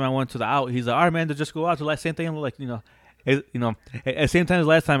think last time I went to the out. He's like, all right, man, to just go out to the same thing. Like, at the same time as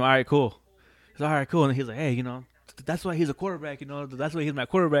last time. All right, cool. He's like, all right, cool. And he's like, hey, that's why he's a quarterback. That's why he's my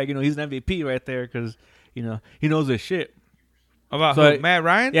quarterback. He's an MVP right there because, he knows his shit. About who? Matt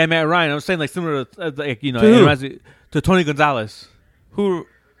Ryan? Yeah, Matt Ryan. I'm saying like similar to, it reminds me to Tony Gonzalez. Who?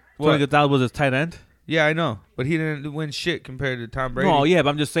 Tony Gonzalez was his tight end. Yeah, I know, but he didn't win shit compared to Tom Brady. No, yeah,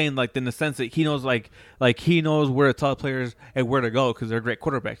 but I'm just saying, like, in the sense that he knows, like he knows where to tell players and where to go because they're great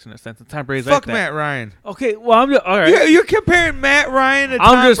quarterbacks in a sense. And Tom Brady's Fuck like that. Matt Ryan. Okay, well, I'm just all right. Yeah, you're comparing Matt Ryan to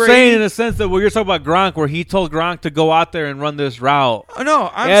Tom I'm just Brady. saying in the sense that you're talking about Gronk, where he told Gronk to go out there and run this route. Oh,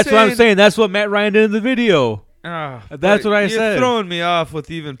 no, that's what I'm saying. That's what Matt Ryan did in the video. That's what I said. You're throwing me off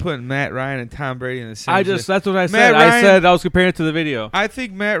with even putting Matt Ryan and Tom Brady in the same. That's what I said. I said I was comparing it to the video. I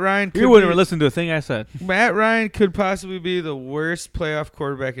think Matt Ryan. You wouldn't even listen to a thing I said. Matt Ryan could possibly be the worst playoff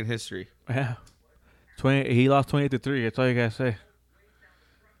quarterback in history. Yeah, he lost 28-3. That's all you gotta say.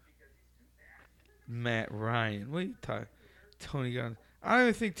 Matt Ryan. What are you talking? Tony Gonzalez. I don't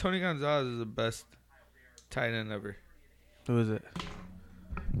even think Tony Gonzalez is the best tight end ever. Who is it?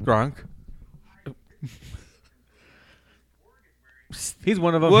 Gronk. He's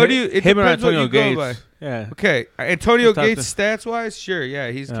one of them. What do you? It him and depends what Antonio you go Gates. by. Yeah. Okay, Antonio Gates stats wise, sure,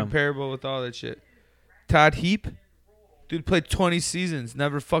 yeah, he's comparable with all that shit. Todd Heap, dude played 20 seasons,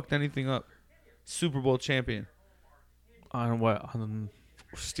 never fucked anything up. Super Bowl champion. On what? On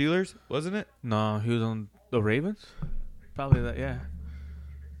Steelers, wasn't it? No, he was on the Ravens. Probably that. Yeah.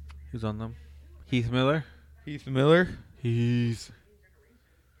 He was on them. Heath Miller.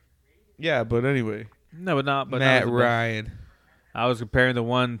 Yeah, but anyway. No, but not. But Matt Ryan. I was comparing the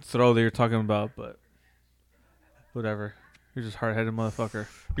one throw that you're talking about, but whatever. You're just hard-headed motherfucker.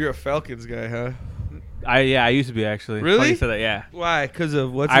 You're a Falcons guy, huh? I used to be actually. Really? You said that, yeah. Why? Because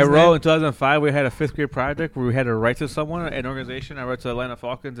of what's I wrote name? in 2005. We had a 5th grade project where we had to write to someone, an organization. I wrote to Atlanta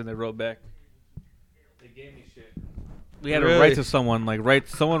Falcons, and they wrote back. They gave me shit. We had to write to someone,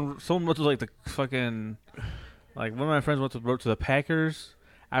 someone wrote to like the fucking, like one of my friends wrote to the Packers.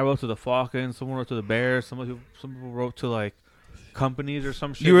 I wrote to the Falcons. Someone wrote to the Bears. Some people wrote to like companies or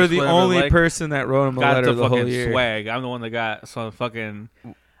some shit. You were the only person that wrote him a letter the whole year. Swag. I'm the one that got some fucking.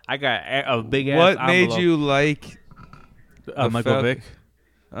 I got a big ass. What made you like Michael Vick?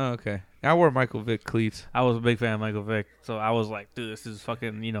 Oh, okay. I wore Michael Vick cleats. I was a big fan of Michael Vick, so I was like, dude, this is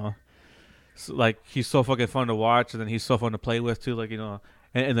fucking, like he's so fucking fun to watch, and then he's so fun to play with too. Like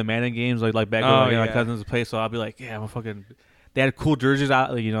in the Madden games, like back when my cousins play, so I'll be like, yeah, I'm fucking. They had cool jerseys out,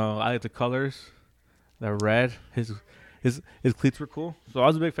 I like the colors, the red. His cleats were cool, so I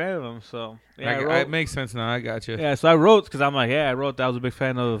was a big fan of him. So yeah, it makes sense now. I got you. Yeah, so I wrote because I'm like, I wrote that I was a big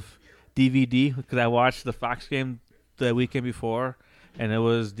fan of DVD because I watched the Fox game the weekend before, and it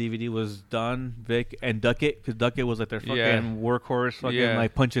was DVD was Dunn, Vic, and Duckett because Duckett was like their fucking workhorse, fucking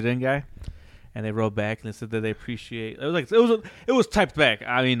like punch it in guy. And they wrote back and they said that they appreciate. It was like it was typed back.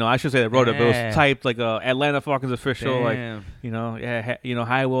 I mean, no, I should say they wrote it, but it was typed like Atlanta Falcons official, Damn. like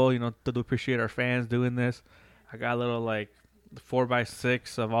hi Will, to appreciate our fans doing this. I got a little like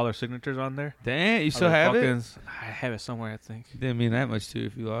 4x6 of all their signatures on there. Damn, you still have it? I have it somewhere, I think. Didn't mean that much to you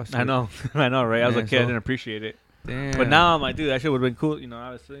if you lost it. I know, right? I was a kid, I didn't appreciate it. Damn. But now I'm like, dude, that shit would have been cool,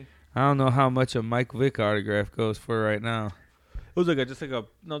 obviously. I don't know how much a Mike Vick autograph goes for right now. It was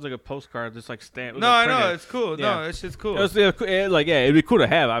like a postcard, just like stamp. No, I know it's cool. Yeah. No, that shit's cool. It'd be cool to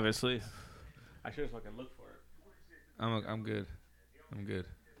have, obviously. I should have fucking looked for it. I'm good.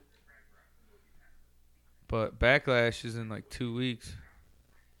 But Backlash is in like 2 weeks.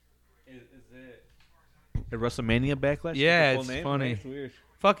 Is it a WrestleMania Backlash? Yeah, it's funny. It's weird.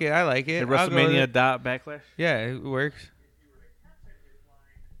 Fuck it, I like it. WrestleMania Backlash. Yeah, it works.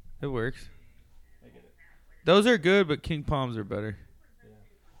 It works. Those are good, but King Palms are better. Yeah.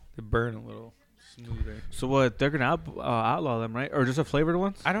 They burn a little smoother. So what? They're gonna outlaw them, right? Or just a flavored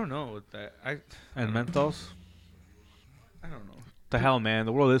ones? I don't know what that. And menthols. I don't know. The hell, man!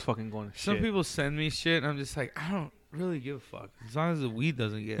 The world is fucking going to shit. Some people send me shit, and I'm just like, I don't really give a fuck. As long as the weed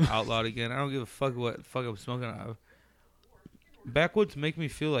doesn't get outlawed again, I don't give a fuck what the fuck I'm smoking out of. Backwoods make me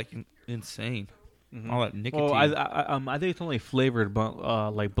feel like insane. Mhm. all that nicotine. Well, I think it's only flavored blunt,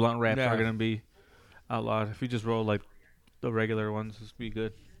 like blunt wraps Yeah. are gonna be outlawed. If you just roll like the regular ones, it's be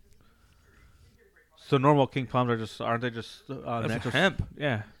good. So normal King Palms aren't they just That's natural hemp.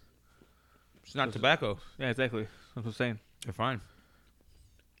 Yeah, It's not tobacco. yeah, exactly. That's what I'm saying. They're fine.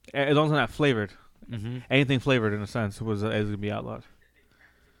 As long as it's not flavored, Mm-hmm. anything flavored in a sense is gonna be outlawed.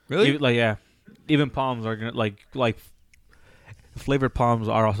 Really? Even palms are gonna like flavored palms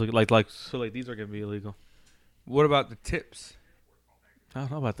are also like these are gonna be illegal. What about the tips? I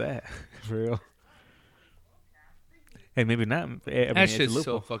don't know about that for real. Hey, maybe not. I mean, That it's a shit's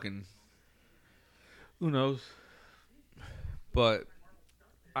loophole. so fucking. Who knows? But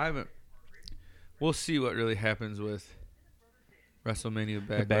I haven't. We'll see what really happens with WrestleMania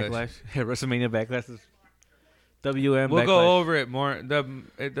The Backlash. backlash. Yeah, WrestleMania backlash is WM. We'll backlash. go over it more. The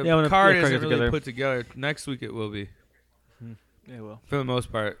Yeah, when card the isn't card really together. put together. Next week it will be, Yeah, well, for the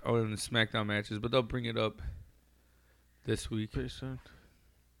most part, other than the SmackDown matches. But they'll bring it up this week. pretty soon.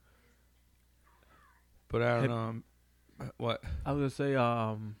 But I don't know. What? I was gonna say,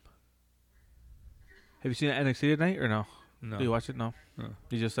 have you seen NXT tonight or no? No. Did you watch it? No. No.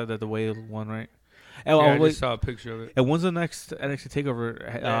 You just said that the Wade won, right? Yeah, I just saw a picture of it. And when's the next NXT takeover?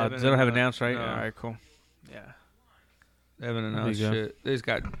 They haven't They don't have announced- announced, right? no. All right, cool. Yeah. They haven't There announced you go. shit. They just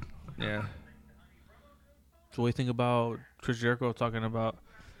got. Yeah. So what do you think about Chris Jericho talking about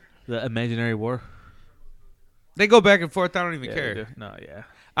the imaginary war? They go back and forth. I don't even Yeah, care. they do. No, yeah.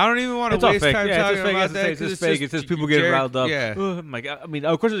 I don't even want It's to all waste fake. time Yeah, it's talking just fake. about It's that. just 'Cause it's fake. It's just people getting Jericho- riled up. Yeah. Oh my god. I mean,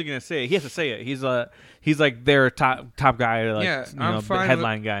 of course he's gonna say it. He has to say it. He's like their top guy. Like, Yeah, you I'm know, fine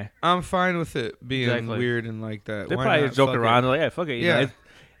headline guy. I'm fine with it being Exactly. weird and like that. They Why probably not? just joking Fuck it. around. They're like, yeah, fuck it. You know, Yeah.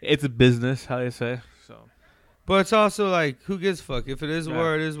 it's a business. How they say. So But it's also like, who gives a fuck? If it is Yeah.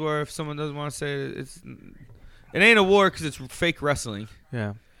 war, it is war. If someone doesn't want to say it, it ain't a war because it's fake wrestling.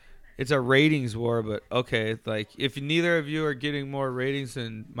 yeah. It's a ratings war, but okay. Like, if neither of you are getting more ratings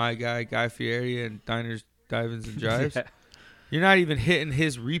than my Guy Fieri, and Diners, Divins, and Jives, Yeah. you're not even hitting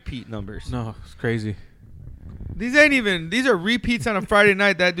his repeat numbers. No, it's crazy. These are repeats on a Friday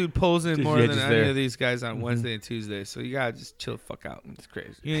night. That dude pulls in Just- more yeah, than just any there. of these guys on Mhm. Wednesday and Tuesday. So you gotta just chill the fuck out. It's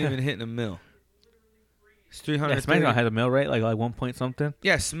crazy. You ain't even hitting a mill. It's Yeah, 300. SmackDown had a mill rate like 1 point something.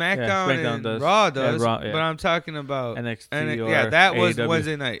 Yeah, SmackDown, SmackDown and does. Raw Yeah, does. Raw, yeah. But I'm talking about NXT or yeah, that was AEW.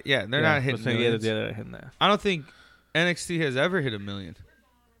 Wednesday night. Yeah, they're not hitting millions. Yeah, they're hitting that. I don't think NXT has ever hit a million.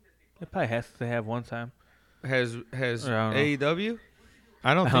 It probably has to have one time. Has I don't know. AEW?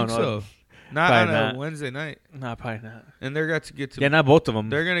 I don't I think don't know. so. Not Probably on not. a Wednesday night. No, probably not. And they're got to get to. Yeah, not both of them.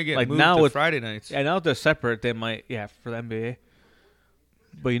 They're gonna get like moved now to with Friday nights. Yeah, now that they're separate, they might for the NBA.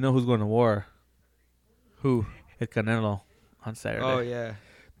 But you know who's going to war? Who? It's Canelo on Saturday. Oh yeah.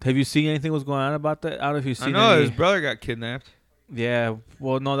 Have you seen anything what's going on about that? I don't know if you've I seen. know any, his brother got kidnapped. Yeah,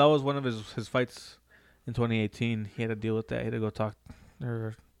 well, no, that was one of his fights in 2018. He had to deal with that. He had to go talk,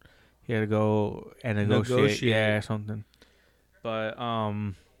 or he had to go and negotiate. Yeah, or something. But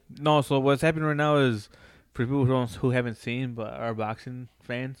no. So what's happening right now is, for people who haven't seen but are boxing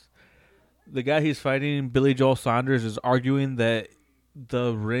fans, the guy he's fighting, Billy Joel Saunders, is arguing that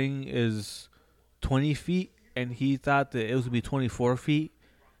the ring is 20 feet, and he thought that it was gonna be 24 feet.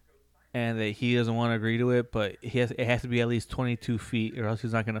 And that he doesn't want to agree to it, but it has to be at least 22 feet, or else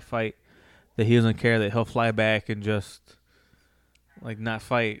he's not going to fight. That he doesn't care, that he'll fly back and just, like, not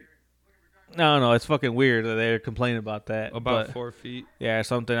fight. No, it's fucking weird that they're complaining about that. About but, 4 feet. yeah, or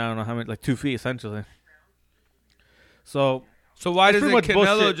something, I don't know how many, like 2 feet, essentially. So, So why It's doesn't pretty much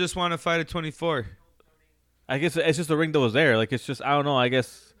Canelo bullshit. just want to fight at 24? I guess it's just the ring that was there. Like, it's just, I don't know, I don't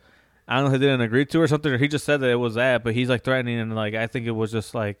know if he didn't agree to or something, or he just said that it was that, but he's, like, threatening, and, like, I think it was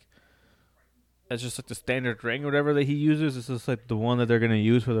just, like, it's just like the standard ring or whatever that he uses. It's just like the one that they're gonna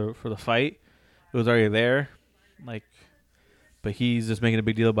use for the fight. It was already there, like, but he's just making a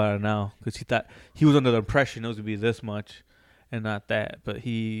big deal about it now because he thought he was under the impression it was gonna be this much, and not that. But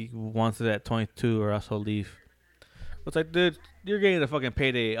he wants it at 22 or else he'll leave. It's like, dude, you're getting a fucking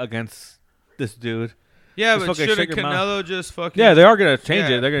payday against this dude. Yeah, Just but fucking shouldn't shake your mouth. Canelo just fucking? Yeah, they are gonna change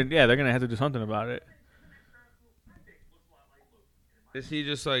Yeah. it. They're gonna have to do something about it. Is he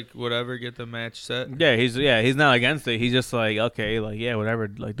just like whatever, get the match set? Yeah, he's not against it. He's just like, okay, like, yeah, whatever.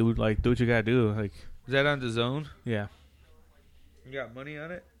 Like, do what you gotta do. Like, Is that on the zone? yeah. You got money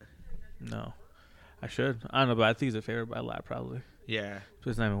on it? No, I should. I don't know, but I think he's a favorite by a lot, probably. Yeah. So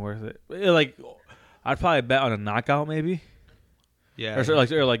it's not even worth it. Like, I'd probably bet on a knockout, maybe, Yeah. or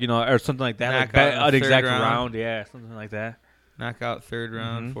you know, or something like that. Like, Knockout bet in the an third exact round. round, yeah, something like that. Knockout third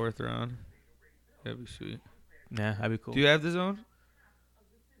round, Mhm. fourth round. That'd be sweet. Yeah, that'd be cool. Do you have the zone?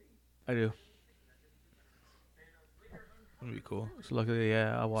 I do. That'd be cool. So luckily,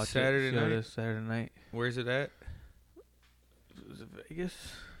 yeah, I'll watch Saturday it. See how it night? is Saturday night. Where's it at? Is it Vegas?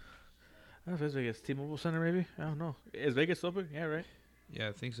 I don't know if it's Vegas. T-Mobile Center, maybe? I don't know. Is Vegas open? Yeah, right. Yeah,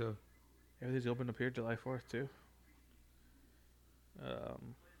 I think so. Everything's open up here July 4th, too. The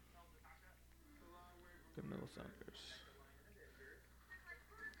Middle Sounders.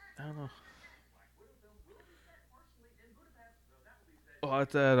 I don't know. Oh,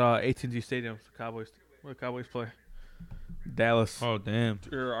 it's at AT&T Stadium. The Cowboys. Where the Cowboys play. Dallas. Oh, damn.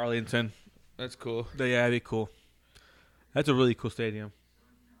 Or Arlington. That's cool. Yeah, that'd be cool. That's a really cool stadium.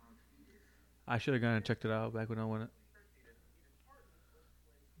 I should have gone and checked it out back when I won it.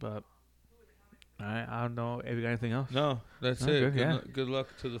 But, alright, I don't know if you got anything else. No, that's Oh, it. good, Good, yeah. good luck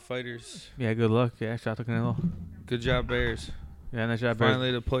to the fighters. Yeah, good luck. Yeah, shout out to Canelo. Good job, Bears. Yeah, nice job, Bears.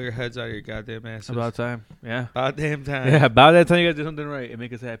 Finally to pull your heads out of your goddamn asses. About time. Yeah. About damn time. Yeah, about that time you guys do something right and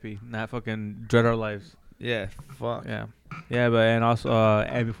make us happy. Not fucking dread our lives. Yeah. Fuck. Yeah. Yeah, but and also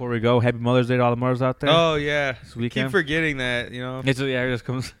and before we go, happy Mother's Day to all the mothers out there. Oh yeah. This weekend. Keep forgetting that. You know. It's yeah, it just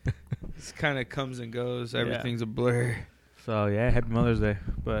comes. It kind of comes and goes. Yeah. Everything's a blur. So yeah, happy Mother's Day.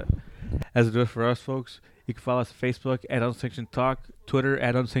 But as it does for us folks, you can follow us on Facebook at Unsanctioned Talk, Twitter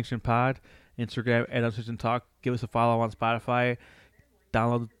at Unsanctioned Pod, Instagram at Unsanctioned Talk. Give us a follow on Spotify.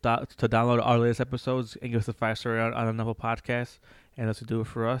 Download our latest episodes and give us a 5-star on another podcast. And that's to do it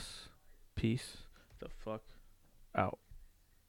for us. Peace the fuck out.